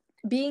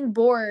being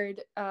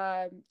bored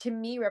to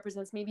me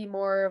represents maybe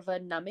more of a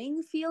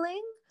numbing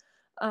feeling.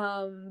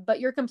 But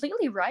you're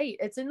completely right.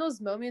 It's in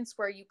those moments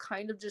where you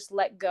kind of just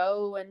let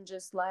go and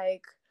just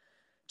like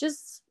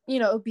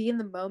be in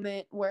the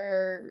moment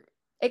where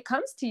it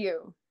comes to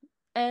you.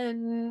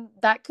 And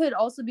that could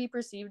also be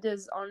perceived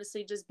as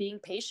honestly just being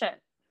patient.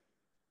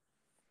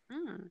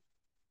 Mm.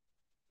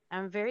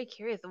 I'm very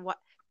curious.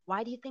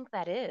 Why do you think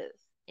that is?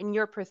 In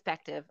your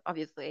perspective,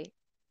 obviously.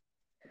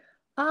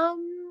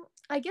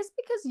 I guess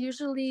because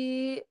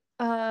usually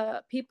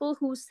people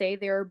who say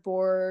they're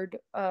bored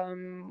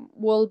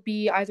will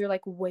be either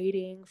like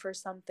waiting for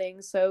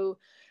something. So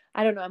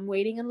I don't know, I'm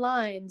waiting in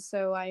line,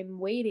 so I'm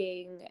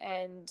waiting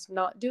and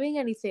not doing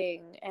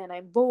anything and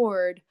I'm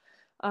bored.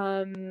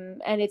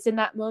 And it's in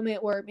that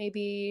moment where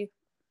maybe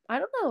I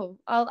don't know,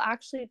 I'll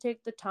actually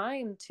take the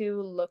time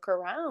to look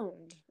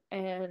around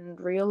and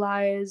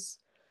realize,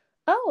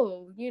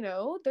 oh,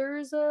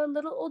 there's a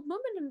little old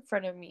woman in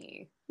front of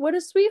me. What a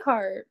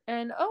sweetheart.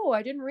 And oh,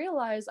 I didn't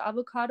realize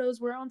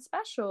avocados were on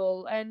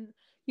special. And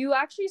you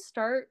actually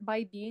start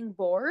by being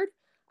bored.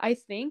 I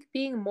think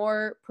being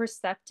more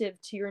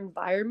perceptive to your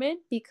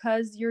environment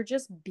because you're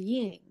just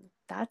being.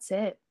 That's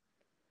it.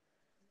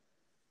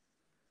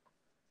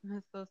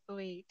 That's so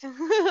sweet.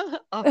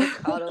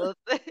 Avocados.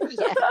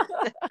 Yes.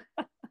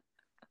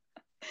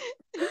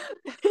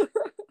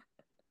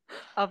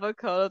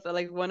 Avocados are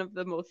like one of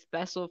the most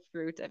special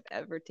fruits I've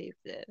ever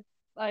tasted.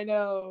 I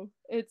know.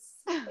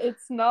 It's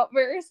not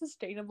very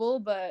sustainable,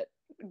 but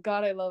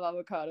God, I love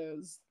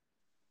avocados.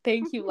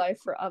 Thank you, life,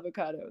 for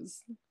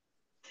avocados.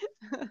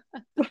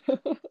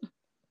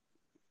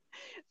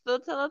 So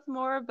tell us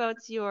more about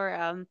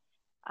your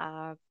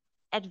uh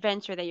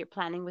adventure that you're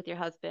planning with your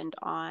husband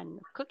on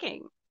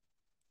cooking.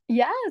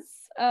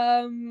 Yes.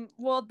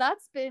 Well,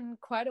 that's been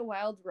quite a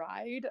wild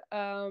ride.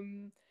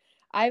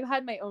 I've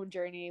had my own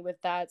journey with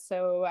that.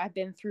 So I've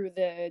been through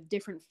the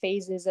different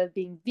phases of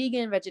being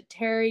vegan,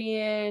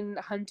 vegetarian,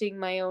 hunting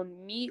my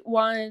own meat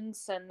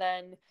once, and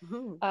then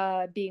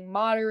Mhm. being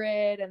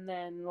moderate. And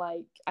then,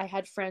 like, I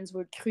had friends who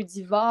were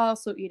crudivore,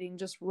 so eating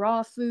just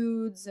raw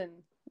foods.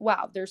 And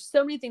wow, there's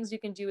so many things you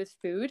can do with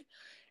food.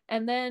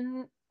 And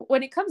then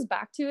when it comes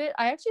back to it,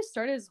 I actually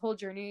started this whole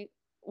journey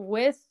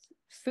with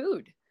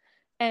food,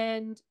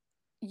 and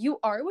you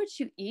are what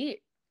you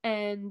eat.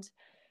 And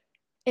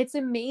it's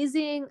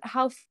amazing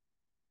how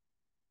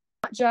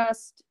not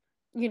just,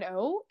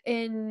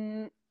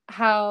 in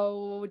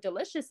how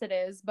delicious it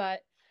is,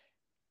 but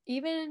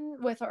even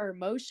with our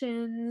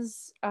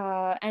emotions.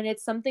 And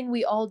it's something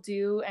we all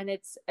do, and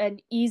it's an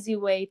easy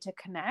way to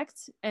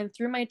connect. And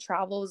through my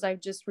travels,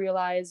 I've just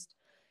realized,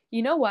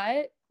 you know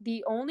what,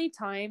 the only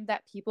time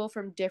that people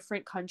from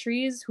different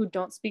countries who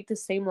don't speak the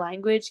same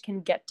language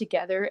can get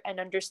together and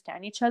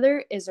understand each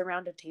other is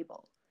around a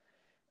table.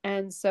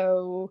 And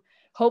so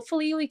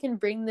hopefully we can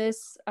bring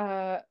this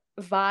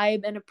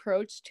vibe and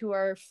approach to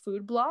our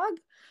food blog.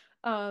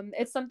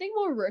 It's something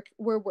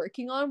we're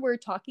working on. We're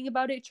talking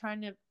about it,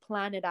 trying to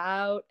plan it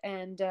out,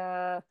 and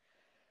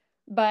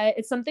but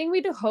it's something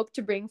we'd hope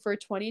to bring for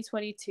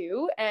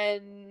 2022.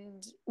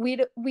 And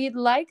we'd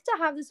like to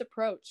have this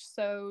approach,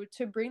 so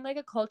to bring like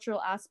a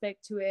cultural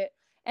aspect to it,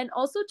 and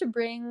also to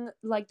bring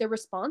like the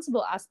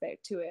responsible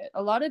aspect to it.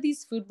 A lot of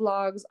these food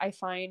blogs I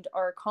find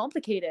are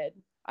complicated.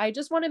 I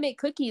just want to make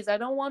cookies. I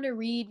don't want to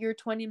read your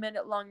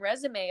 20-minute long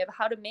resume of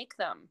how to make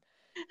them,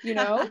 you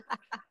know?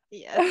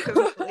 Yes,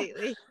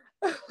 completely.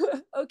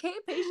 Okay,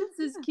 patience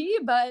is key,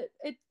 but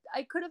it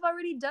I could have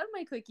already done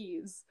my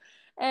cookies.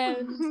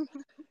 And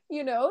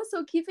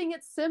so keeping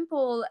it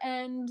simple.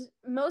 And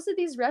most of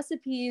these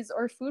recipes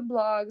or food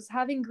blogs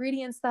have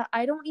ingredients that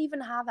I don't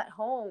even have at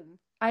home.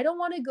 I don't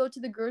want to go to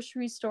the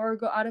grocery store,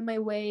 go out of my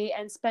way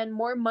and spend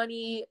more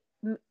money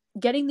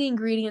getting the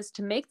ingredients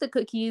to make the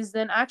cookies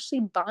than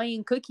actually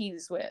buying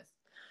cookies with.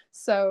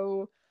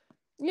 So,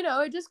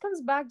 it just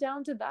comes back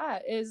down to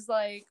that, is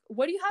like,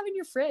 what do you have in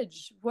your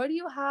fridge? What do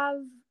you have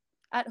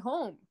at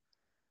home?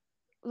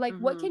 Like,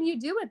 what Hmm. can you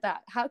do with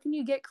that? How can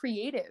you get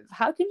creative?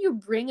 How can you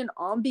bring an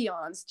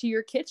ambiance to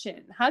your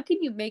kitchen? How can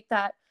you make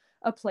that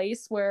a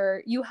place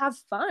where you have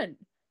fun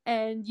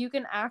and you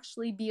can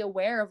actually be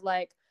aware of,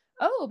 like,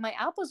 oh, my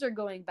apples are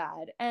going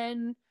bad,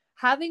 and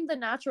having the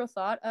natural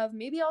thought of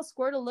maybe I'll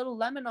squirt a little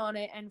lemon on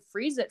it and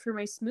freeze it for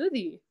my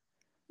smoothie.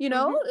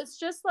 Hmm. It's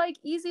just like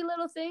easy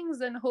little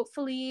things, and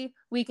hopefully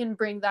we can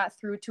bring that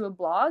through to a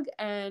blog.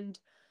 And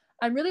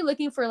I'm really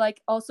looking for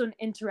like also an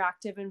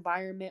interactive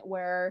environment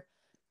where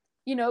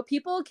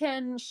people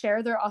can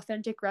share their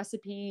authentic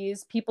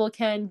recipes. People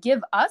can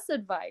give us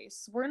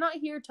advice. We're not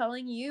here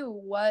telling you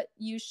what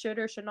you should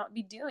or should not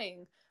be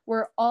doing.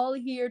 We're all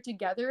here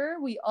together.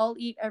 We all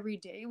eat every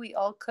day. We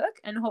all cook,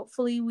 and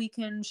hopefully we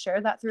can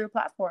share that through a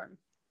platform.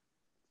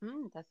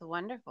 That's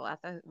wonderful.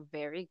 That's a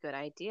very good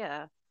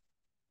idea.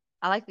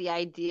 I like the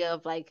idea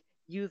of like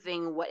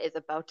using what is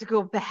about to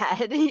go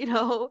bad, and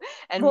Well,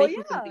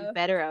 making something yeah,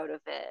 better out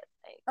of it.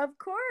 Like, of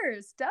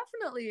course,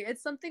 definitely.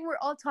 It's something we're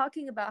all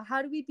talking about.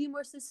 How do we be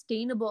more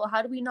sustainable?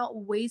 How do we not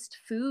waste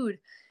food?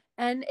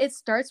 And it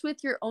starts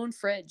with your own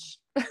fridge.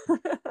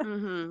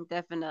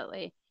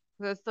 definitely.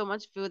 There's so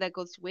much food that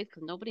goes to waste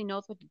because nobody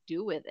knows what to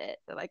do with it.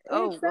 They're like,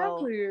 oh, well, it's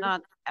Exactly.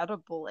 not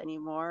edible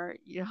anymore,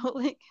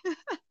 like.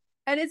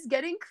 And it's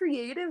getting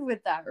creative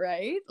with that,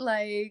 right?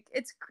 Like,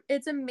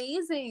 it's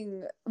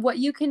amazing what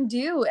you can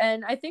do.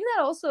 And I think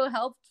that also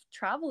helped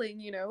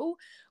traveling.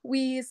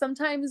 We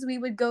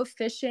would go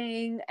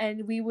fishing,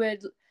 and we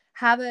would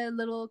have a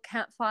little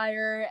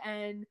campfire,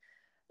 and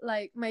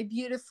like my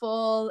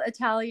beautiful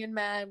Italian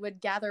man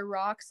would gather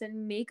rocks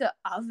and make a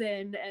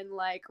oven and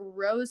like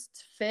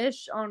roast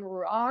fish on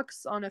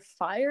rocks on a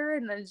fire.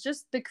 And it's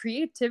just, the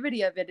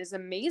creativity of it is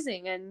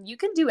amazing, and you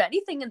can do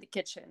anything in the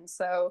kitchen.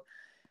 So,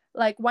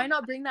 like, why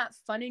not bring that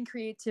fun and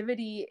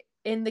creativity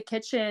in the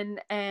kitchen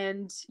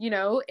and,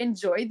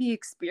 enjoy the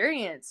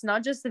experience,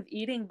 not just of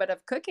eating, but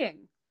of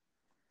cooking?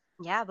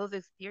 Yeah, those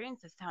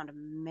experiences sound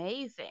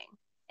amazing.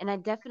 And I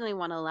definitely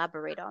want to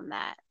elaborate on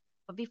that.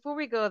 But before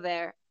we go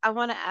there, I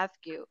want to ask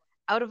you,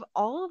 out of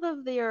all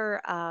of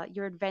your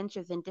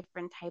adventures in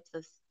different types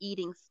of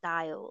eating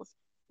styles,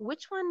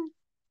 which one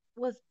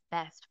was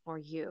best for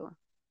you?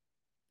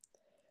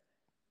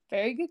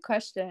 Very good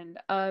question.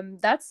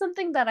 That's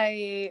something that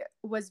I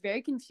was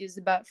very confused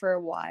about for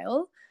a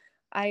while.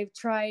 I've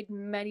tried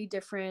many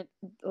different,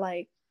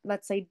 like,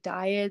 let's say,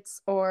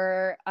 diets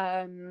or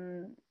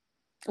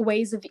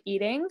ways of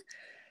eating.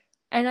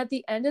 And at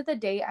the end of the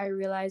day, I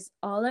realized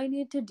all I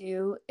need to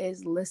do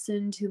is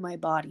listen to my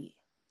body.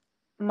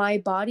 My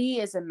body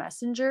is a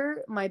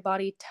messenger. My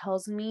body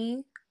tells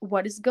me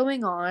what is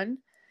going on.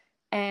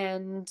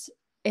 And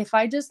if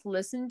I just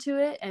listen to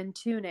it and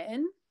tune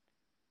in,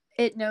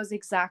 it knows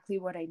exactly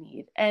what I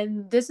need.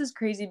 And this is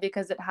crazy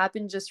because it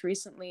happened just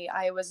recently.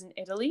 I was in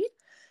Italy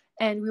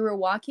and we were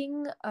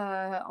walking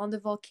on the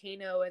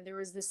volcano, and there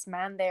was this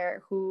man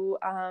there who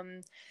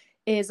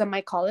is a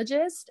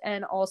mycologist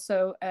and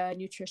also a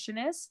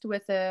nutritionist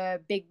with a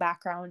big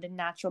background in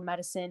natural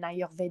medicine,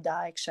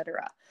 Ayurveda,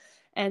 etc.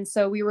 And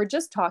so we were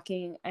just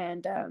talking,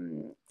 and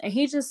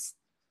he just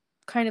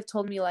kind of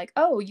told me like,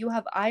 "Oh, you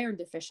have iron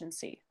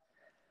deficiency."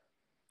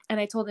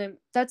 And I told him,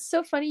 "That's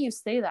so funny you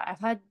say that.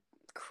 I've had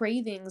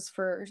cravings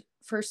for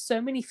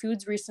so many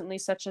foods recently,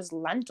 such as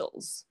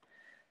lentils."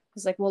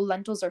 He's like, "Well,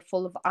 lentils are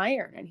full of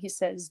iron." And he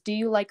says, "Do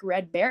you like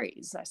red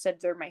berries?" I said,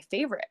 "They're my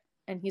favorite."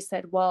 And he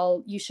said,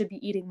 "Well, you should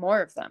be eating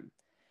more of them."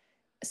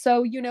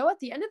 So, at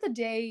the end of the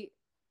day,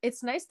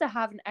 it's nice to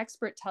have an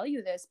expert tell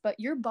you this, but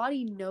your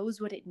body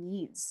knows what it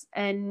needs.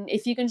 And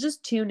if you can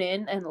just tune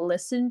in and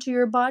listen to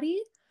your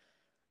body,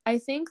 I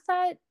think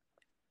that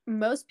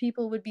most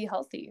people would be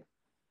healthy.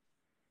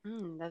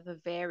 That's a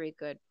very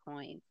good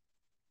point.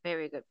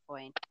 Very good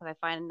point. Because I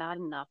find not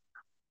enough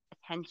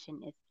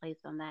attention is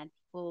placed on that.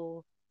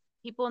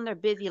 People in their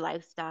busy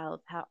lifestyles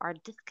are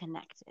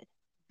disconnected.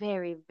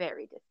 Very,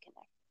 very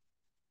disconnected.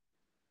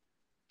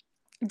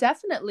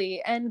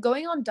 Definitely. And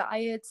going on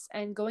diets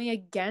and going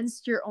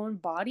against your own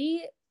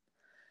body,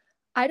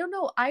 I don't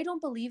know. I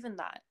don't believe in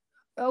that.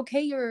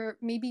 Okay, you're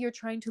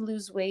trying to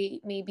lose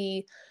weight,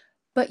 maybe,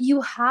 but you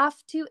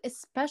have to,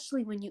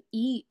 especially when you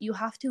eat, you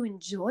have to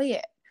enjoy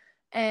it.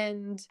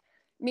 And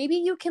maybe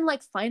you can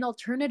like find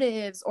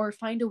alternatives or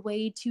find a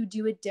way to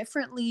do it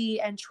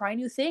differently and try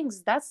new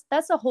things.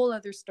 That's a whole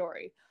other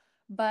story.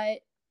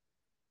 But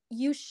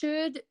you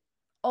should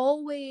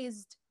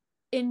always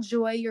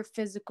enjoy your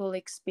physical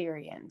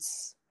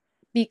experience,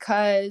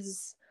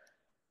 because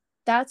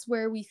that's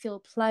where we feel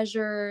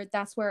pleasure.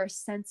 That's where our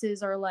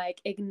senses are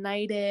like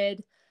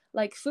ignited.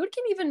 Like food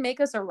can even make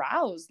us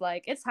aroused.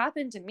 Like it's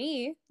happened to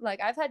me.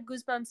 Like I've had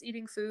goosebumps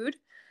eating food.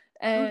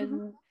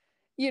 And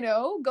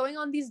going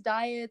on these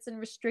diets and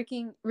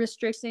restricting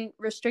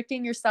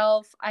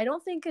yourself, I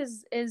don't think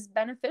is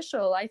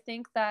beneficial. I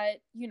think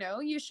that,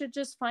 you should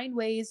just find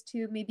ways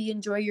to maybe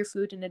enjoy your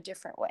food in a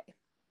different way.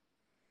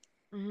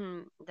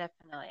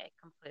 Definitely, I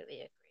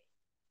completely agree.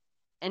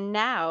 And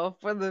now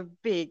for the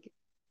big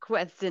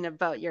question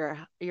about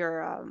your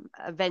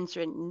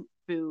adventure in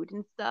food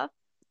and stuff.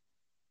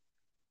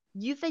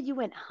 You said you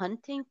went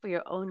hunting for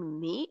your own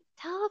meat.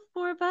 Tell us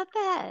more about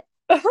that.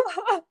 I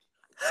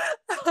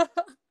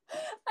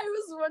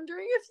was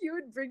wondering if you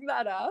would bring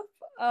that up.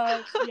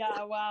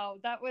 Yeah, wow,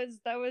 that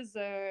was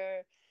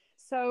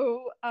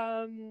so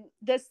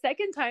the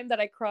second time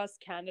that I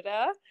crossed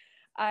Canada,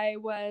 I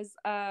was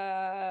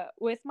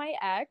with my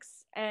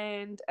ex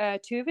and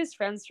two of his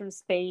friends from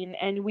Spain,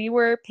 and we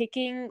were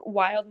picking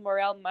wild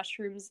morel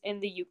mushrooms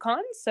in the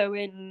Yukon, so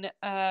in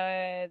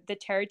the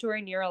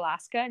territory near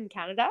Alaska in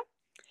Canada.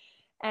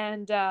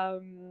 And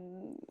so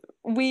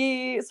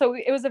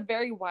it was a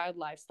very wild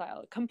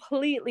lifestyle,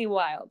 completely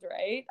wild,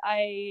 right?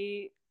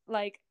 I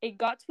like it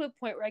got to a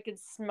point where I could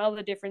smell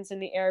the difference in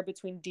the air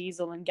between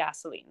diesel and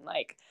gasoline.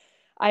 Like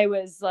I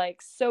was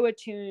like so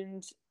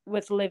attuned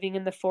with living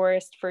in the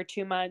forest for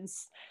 2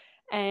 months.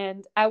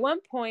 And at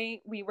one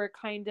point we were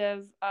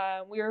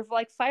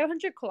like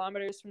 500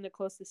 kilometers from the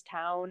closest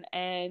town,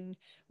 and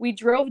we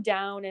drove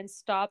down and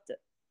stopped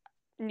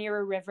near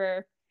a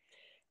river,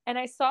 and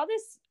I saw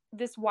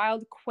this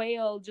wild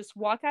quail just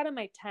walk out of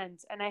my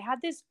tent, and I had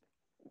this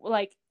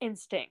like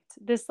instinct,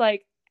 this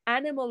like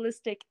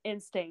animalistic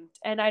instinct,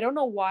 and I don't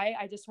know why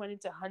I just went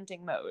into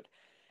hunting mode.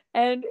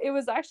 And it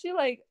was actually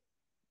like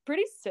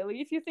pretty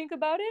silly if you think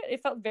about it.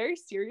 It felt very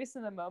serious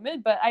in the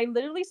moment, but I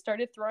literally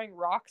started throwing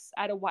rocks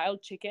at a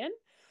wild chicken.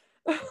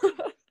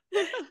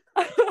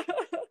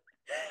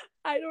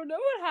 I don't know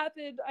what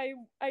happened. I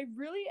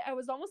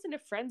was almost in a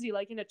frenzy,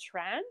 like in a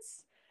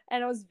trance,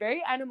 and I was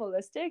very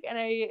animalistic, and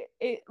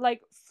it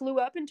like flew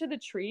up into the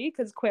tree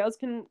because quails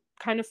can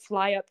kind of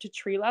fly up to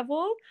tree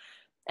level,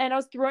 and I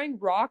was throwing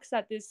rocks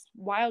at this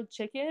wild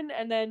chicken,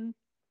 and then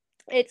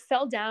it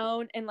fell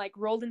down and like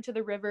rolled into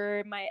the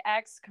river. My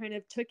ex kind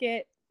of took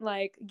it,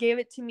 like gave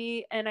it to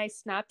me, and I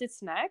snapped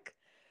its neck.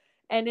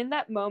 And in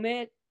that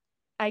moment,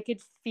 I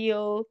could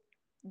feel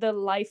the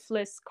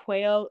lifeless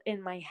quail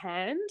in my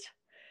hand,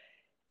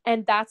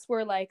 and that's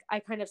where like I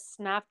kind of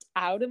snapped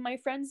out of my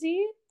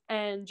frenzy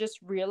and just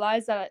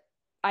realized that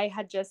I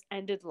had just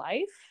ended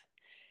life.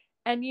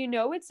 And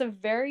it's a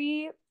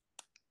very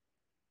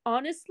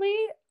honestly,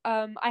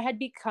 I had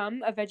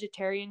become a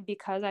vegetarian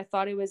because I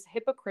thought it was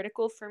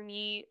hypocritical for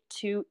me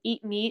to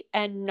eat meat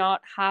and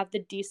not have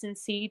the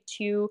decency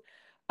to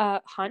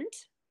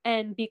hunt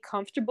and be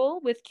comfortable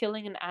with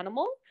killing an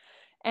animal.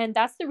 And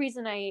that's the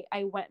reason I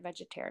went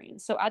vegetarian.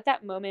 So at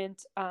that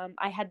moment,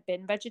 I had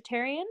been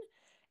vegetarian,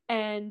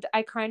 and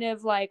I kind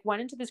of like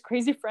went into this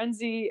crazy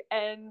frenzy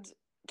and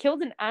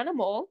killed an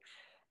animal.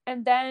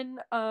 And then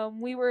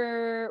we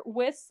were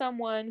with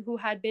someone who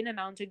had been a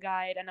mountain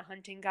guide and a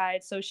hunting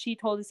guide, so she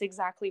told us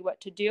exactly what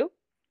to do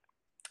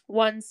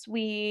once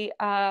we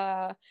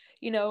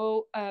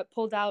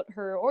pulled out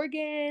her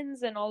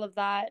organs and all of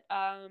that.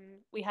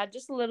 We had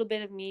just a little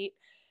bit of meat,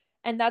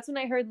 and that's when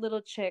I heard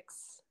little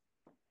chicks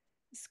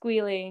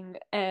squealing,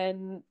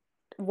 and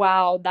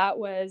wow, that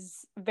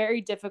was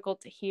very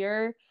difficult to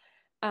hear.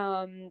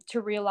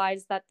 To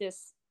realize that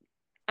this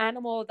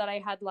animal that I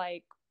had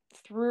like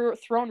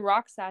thrown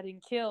rocks at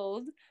and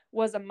killed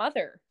was a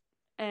mother.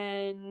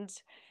 And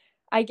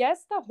I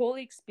guess the whole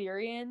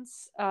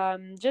experience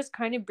just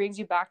kind of brings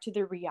you back to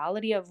the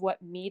reality of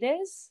what meat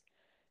is.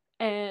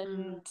 Mm.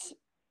 And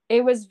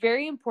it was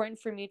very important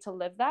for me to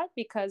live that,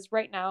 because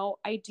right now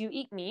I do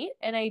eat meat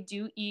and I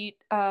do eat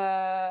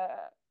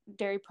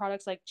dairy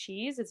products like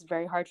cheese. It's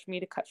very hard for me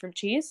to cut from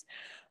cheese.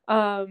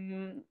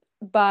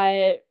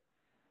 But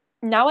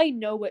now I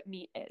know what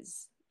meat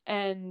is.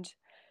 And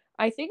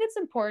I think it's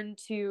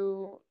important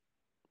to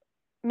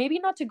maybe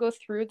not to go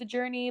through the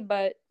journey,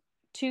 but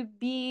to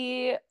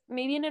be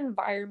maybe in an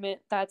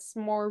environment that's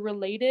more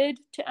related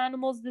to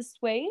animals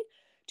this way,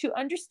 to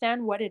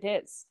understand what it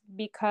is.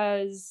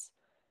 Because,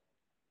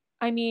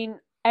 I mean,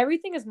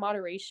 everything is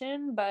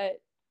moderation, but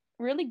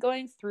really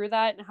going through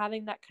that and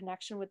having that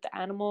connection with the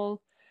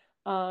animal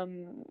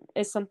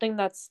is something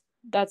that's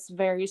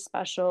very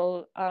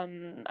special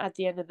at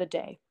the end of the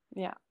day.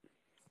 Yeah.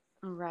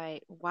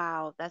 Right.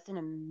 Wow, that's an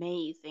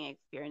amazing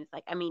experience.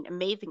 Like, I mean,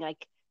 amazing,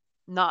 like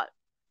not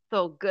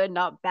so good,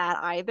 not bad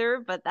either,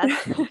 but that's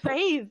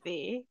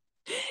crazy.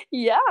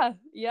 Yeah,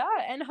 yeah,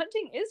 and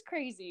hunting is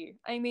crazy.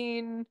 I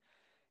mean,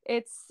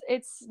 it's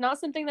not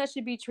something that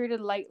should be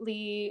treated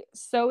lightly.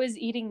 So is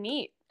eating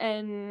meat,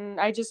 and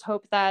I just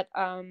hope that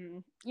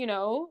we'll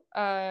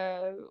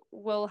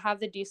have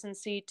the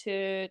decency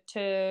to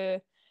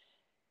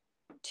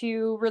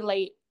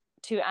relate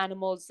to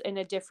animals in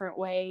a different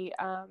way,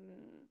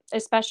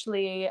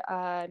 especially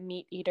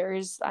meat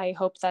eaters. I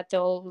hope that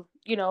they'll,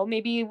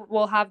 maybe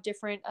we'll have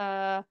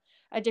a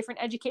different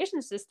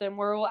education system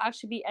where we'll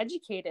actually be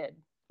educated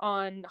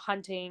on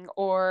hunting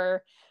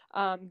or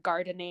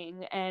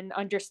gardening and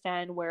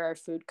understand where our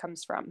food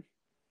comes from.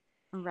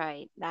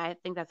 Right. I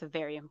think that's a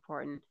very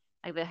important.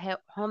 Like the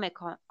home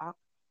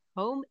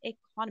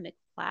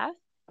economics class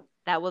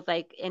that was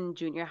like in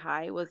junior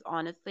high was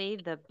honestly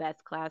the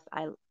best class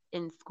I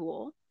in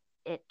school.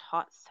 It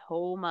taught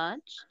so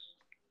much.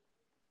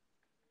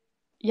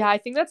 Yeah, I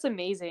think that's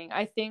amazing.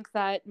 I think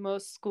that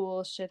most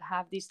schools should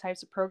have these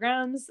types of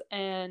programs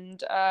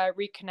and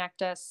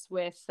reconnect us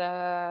with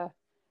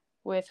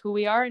who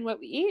we are and what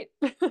we eat.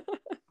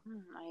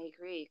 I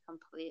agree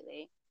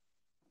completely.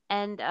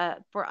 And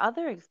for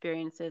other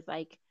experiences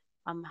like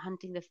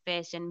hunting the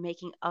fish and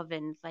making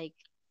ovens, like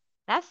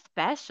that's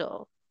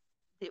special.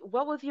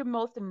 What was your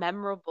most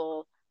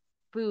memorable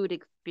food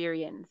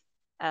experience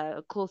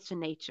close to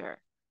nature?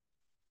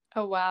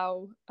 Oh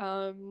wow.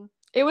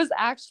 It was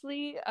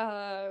actually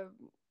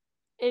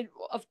it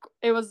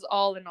was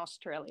all in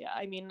Australia.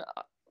 I mean,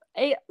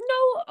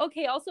 no,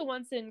 okay, also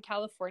once in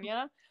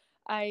California.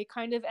 I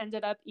kind of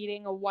ended up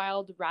eating a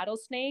wild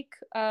rattlesnake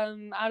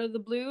out of the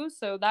blue,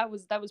 so that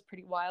was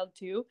pretty wild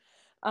too.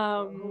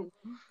 Um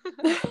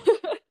Whoa.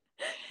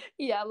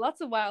 yeah,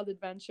 lots of wild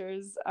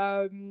adventures.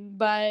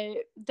 But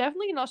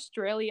definitely in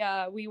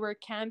Australia, we were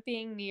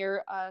camping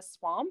near a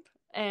swamp,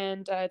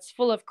 and it's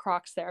full of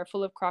crocs there,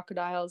 full of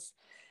crocodiles.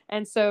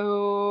 And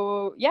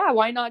so, yeah,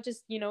 why not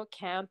just,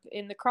 camp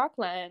in the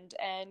crocland?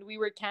 And we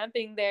were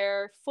camping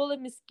there full of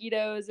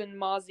mosquitoes and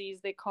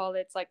mozzies, they call it.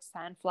 It's like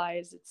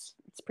sandflies. It's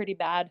pretty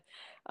bad.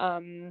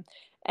 Um,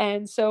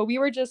 and so we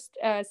were just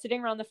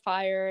sitting around the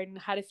fire and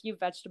had a few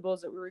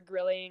vegetables that we were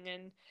grilling.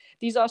 And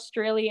these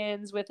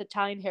Australians with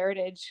Italian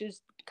heritage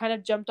just kind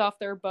of jumped off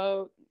their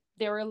boat.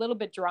 They were a little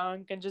bit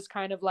drunk and just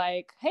kind of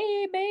like,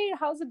 "Hey, mate,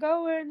 how's it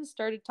going?"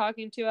 Started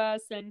talking to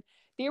us, and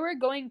they were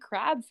going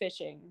crab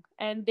fishing,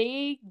 and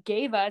they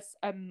gave us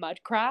a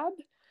mud crab,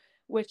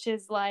 which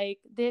is like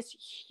this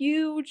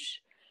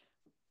huge,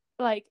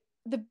 like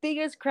the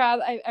biggest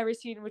crab I've ever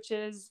seen. Which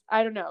is,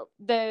 I don't know,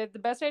 the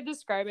best way to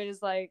describe it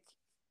is like,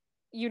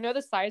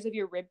 the size of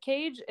your rib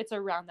cage, it's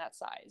around that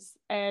size.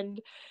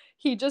 And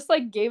he just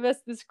like gave us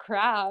this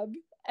crab,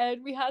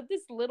 and we had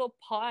this little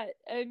pot,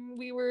 and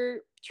we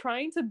were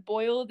trying to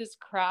boil this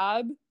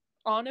crab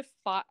on a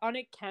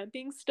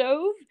camping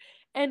stove,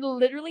 and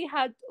literally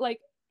had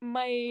like,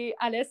 my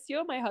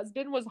Alessio, my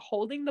husband, was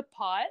holding the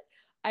pot.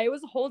 I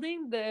was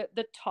holding the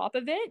top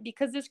of it,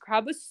 because this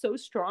crab was so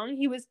strong,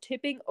 he was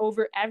tipping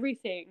over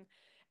everything.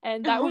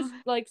 And that was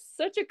like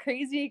such a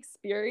crazy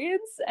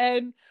experience.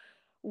 And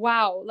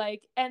wow,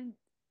 like, and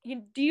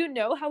do you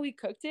know how we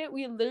cooked it?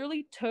 We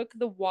literally took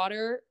the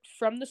water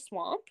from the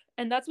swamp,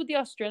 and that's what the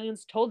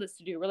Australians told us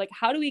to do. We're like,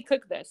 how do we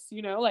cook this?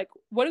 Like,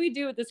 what do we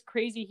do with this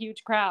crazy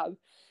huge crab?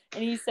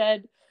 And he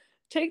said,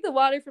 take the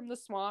water from the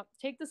swamp,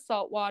 take the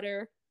salt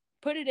water,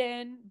 put it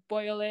in,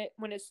 boil it.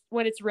 When it's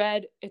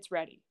red, it's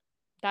ready.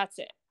 That's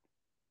it.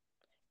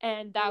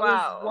 And that was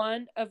Wow.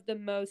 one of the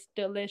most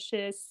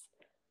delicious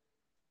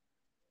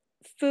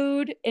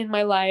food in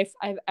my life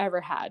I've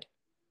ever had.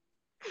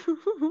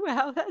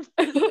 Wow, that's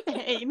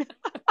insane.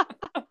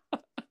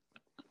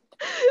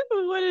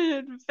 What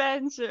an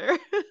adventure.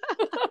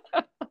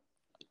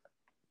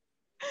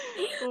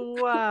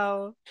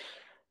 Wow.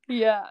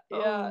 Yeah, Oh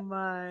yeah.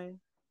 my.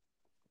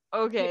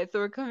 Okay, so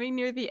we're coming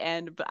near the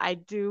end, but I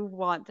do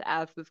want to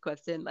ask this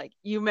question. Like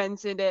you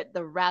mentioned it,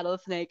 the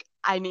rattlesnake.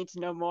 I need to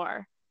know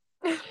more.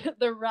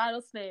 The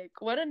rattlesnake.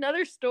 What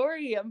another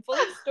story. I'm full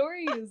of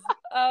stories.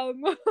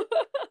 Um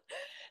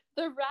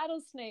the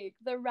rattlesnake,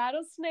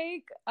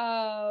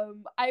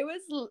 I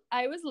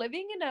was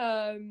living in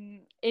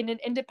an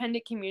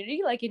independent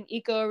community, like an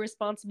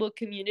eco-responsible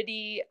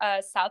community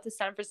south of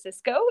San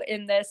Francisco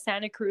in the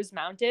Santa Cruz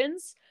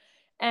Mountains.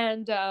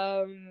 And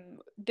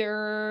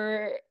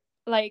they're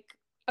like,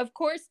 of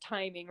course,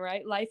 timing,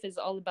 right? Life is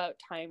all about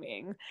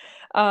timing.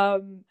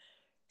 um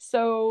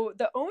so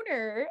the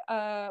owner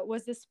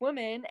was this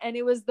woman, and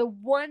it was the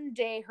one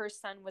day her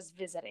son was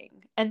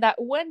visiting. And that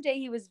one day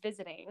he was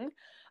visiting,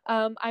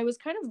 I was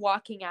kind of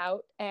walking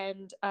out,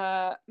 and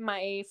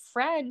my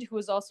friend, who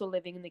was also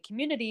living in the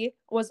community,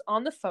 was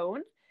on the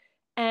phone,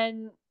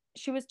 and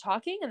she was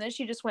talking, and then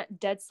she just went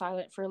dead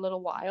silent for a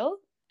little while.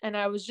 And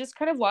I was just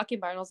kind of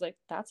walking by, and I was like,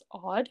 that's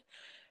odd.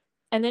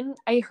 And then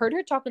I heard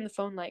her talk on the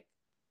phone, like,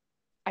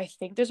 I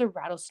think there's a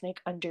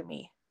rattlesnake under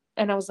me.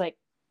 And I was like,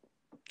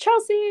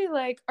 Chelsea,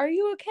 like, are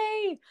you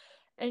okay?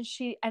 And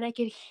I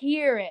could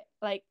hear it,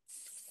 like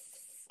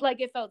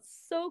it felt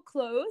so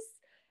close.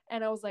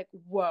 And I was like,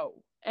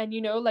 whoa. And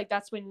like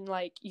that's when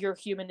like your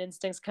human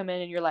instincts come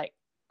in and you're like,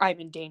 I'm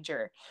in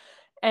danger.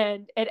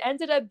 And it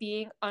ended up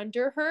being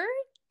under her,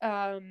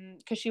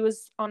 because she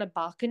was on a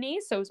balcony,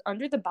 so it was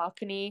under the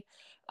balcony.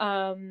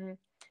 um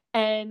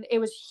and it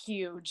was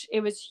huge,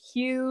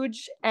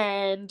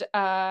 and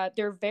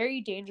they're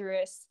very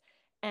dangerous.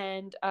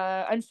 And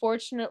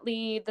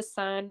unfortunately the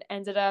son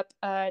ended up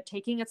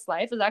taking its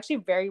life. It was actually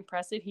very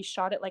impressive. He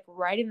shot it like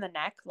right in the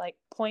neck, like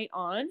point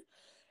on.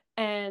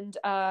 And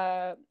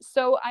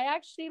so I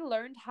actually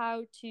learned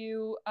how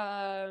to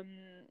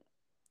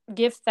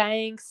give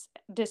thanks,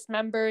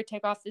 dismember,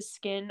 take off the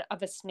skin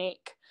of a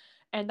snake.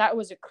 And that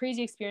was a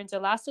crazy experience.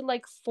 It lasted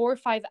like 4 or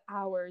 5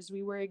 hours.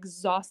 We were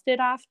exhausted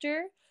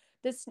after.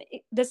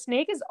 The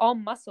snake is all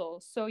muscle,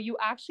 so you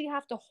actually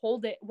have to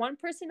hold it. One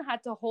person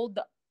had to hold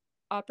the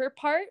upper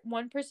part,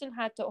 one person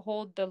had to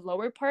hold the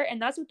lower part,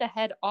 and that's with the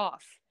head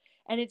off.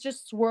 And it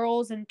just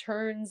swirls and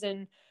turns,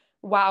 and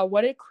wow,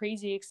 what a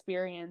crazy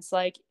experience.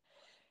 Like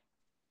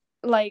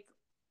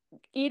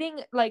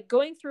eating, like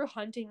going through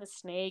hunting a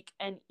snake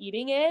and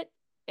eating it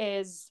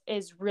is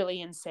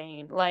really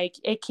insane. Like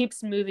it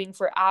keeps moving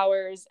for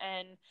hours,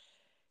 and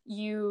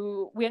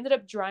we ended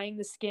up drying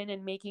the skin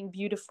and making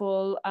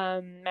beautiful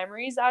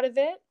memories out of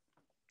it,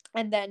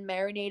 and then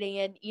marinating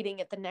it and eating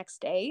it the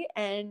next day.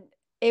 And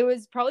it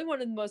was probably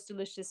one of the most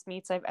delicious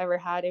meats I've ever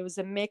had. It was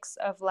a mix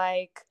of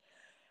like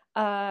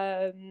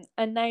a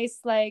nice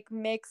like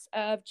mix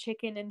of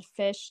chicken and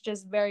fish,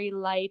 just very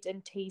light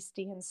and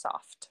tasty and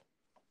soft.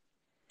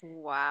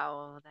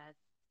 Wow, that's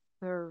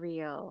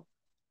surreal.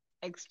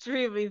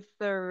 Extremely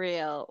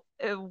surreal.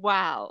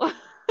 Wow.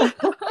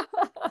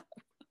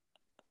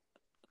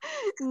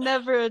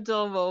 Never a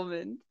dull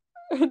moment.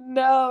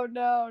 No,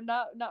 no,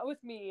 not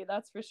with me,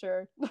 that's for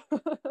sure.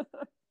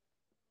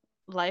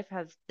 Life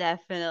has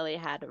definitely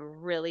had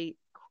really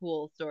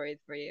cool stories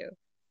for you.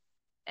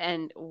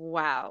 And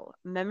wow,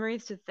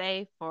 memories to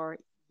say for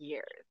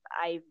years,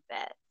 I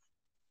bet.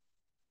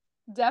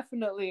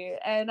 Definitely.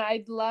 And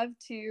I'd love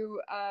to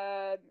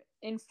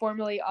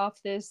informally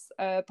off this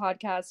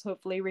podcast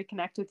hopefully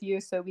reconnect with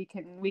you, so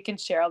we can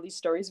share all these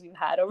stories we've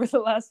had over the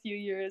last few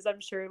years.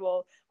 I'm sure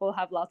we'll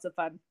have lots of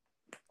fun.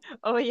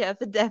 Oh, yes,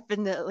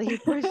 definitely,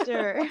 for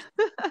sure.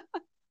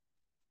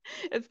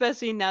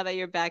 Especially now that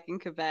you're back in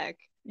Quebec.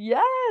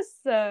 Yes,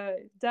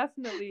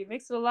 definitely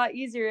makes it a lot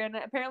easier. And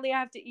apparently I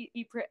have to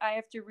I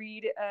have to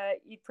read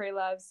Eat Pray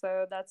Love,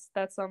 so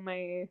that's on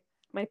my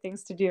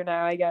things to do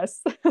now, I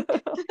guess.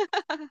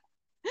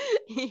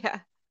 Yeah.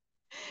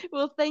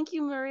 Well, thank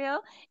you,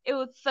 Muriel. It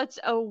was such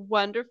a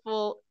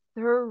wonderful,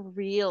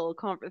 surreal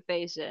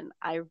conversation.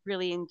 I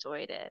really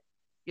enjoyed it.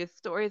 Your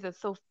stories are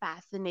so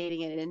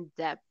fascinating and in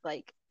depth.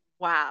 Like,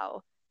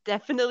 wow.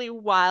 Definitely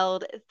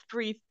wild,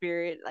 free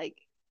spirit, like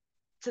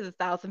to the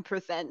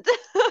 1,000%.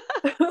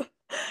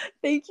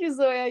 Thank you,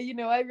 Zoya.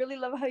 I really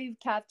love how you've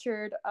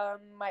captured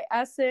my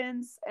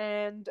essence,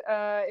 and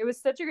it was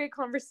such a great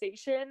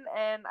conversation.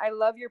 And I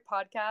love your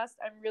podcast.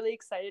 I'm really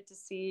excited to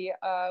see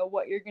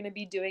what you're going to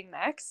be doing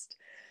next.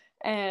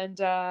 And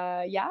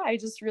yeah, I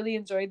just really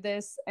enjoyed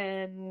this,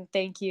 and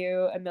thank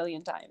you a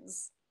million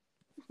times.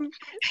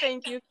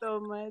 Thank you so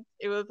much.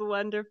 It was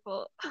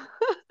wonderful.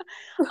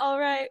 All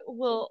right.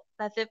 Well,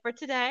 that's it for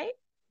today.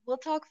 We'll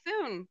talk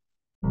soon.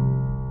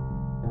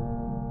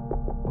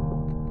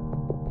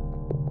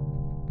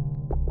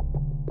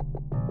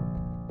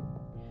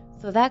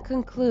 So that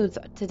concludes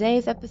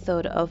today's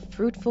episode of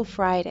Fruitful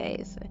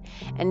Fridays.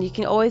 And you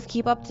can always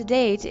keep up to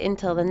date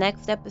until the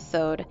next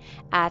episode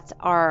at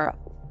our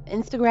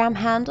Instagram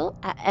handle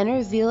at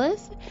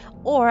Enerzealous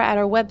or at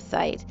our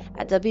website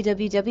at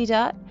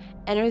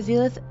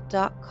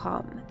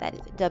www.enerzealous.com. That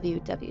is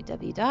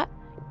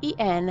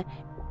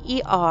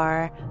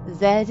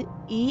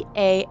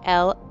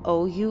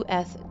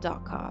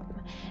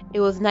www.enerzealous.com. It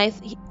was nice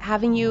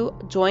having you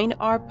join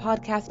our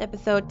podcast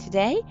episode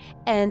today,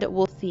 and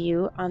we'll see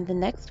you on the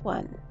next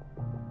one.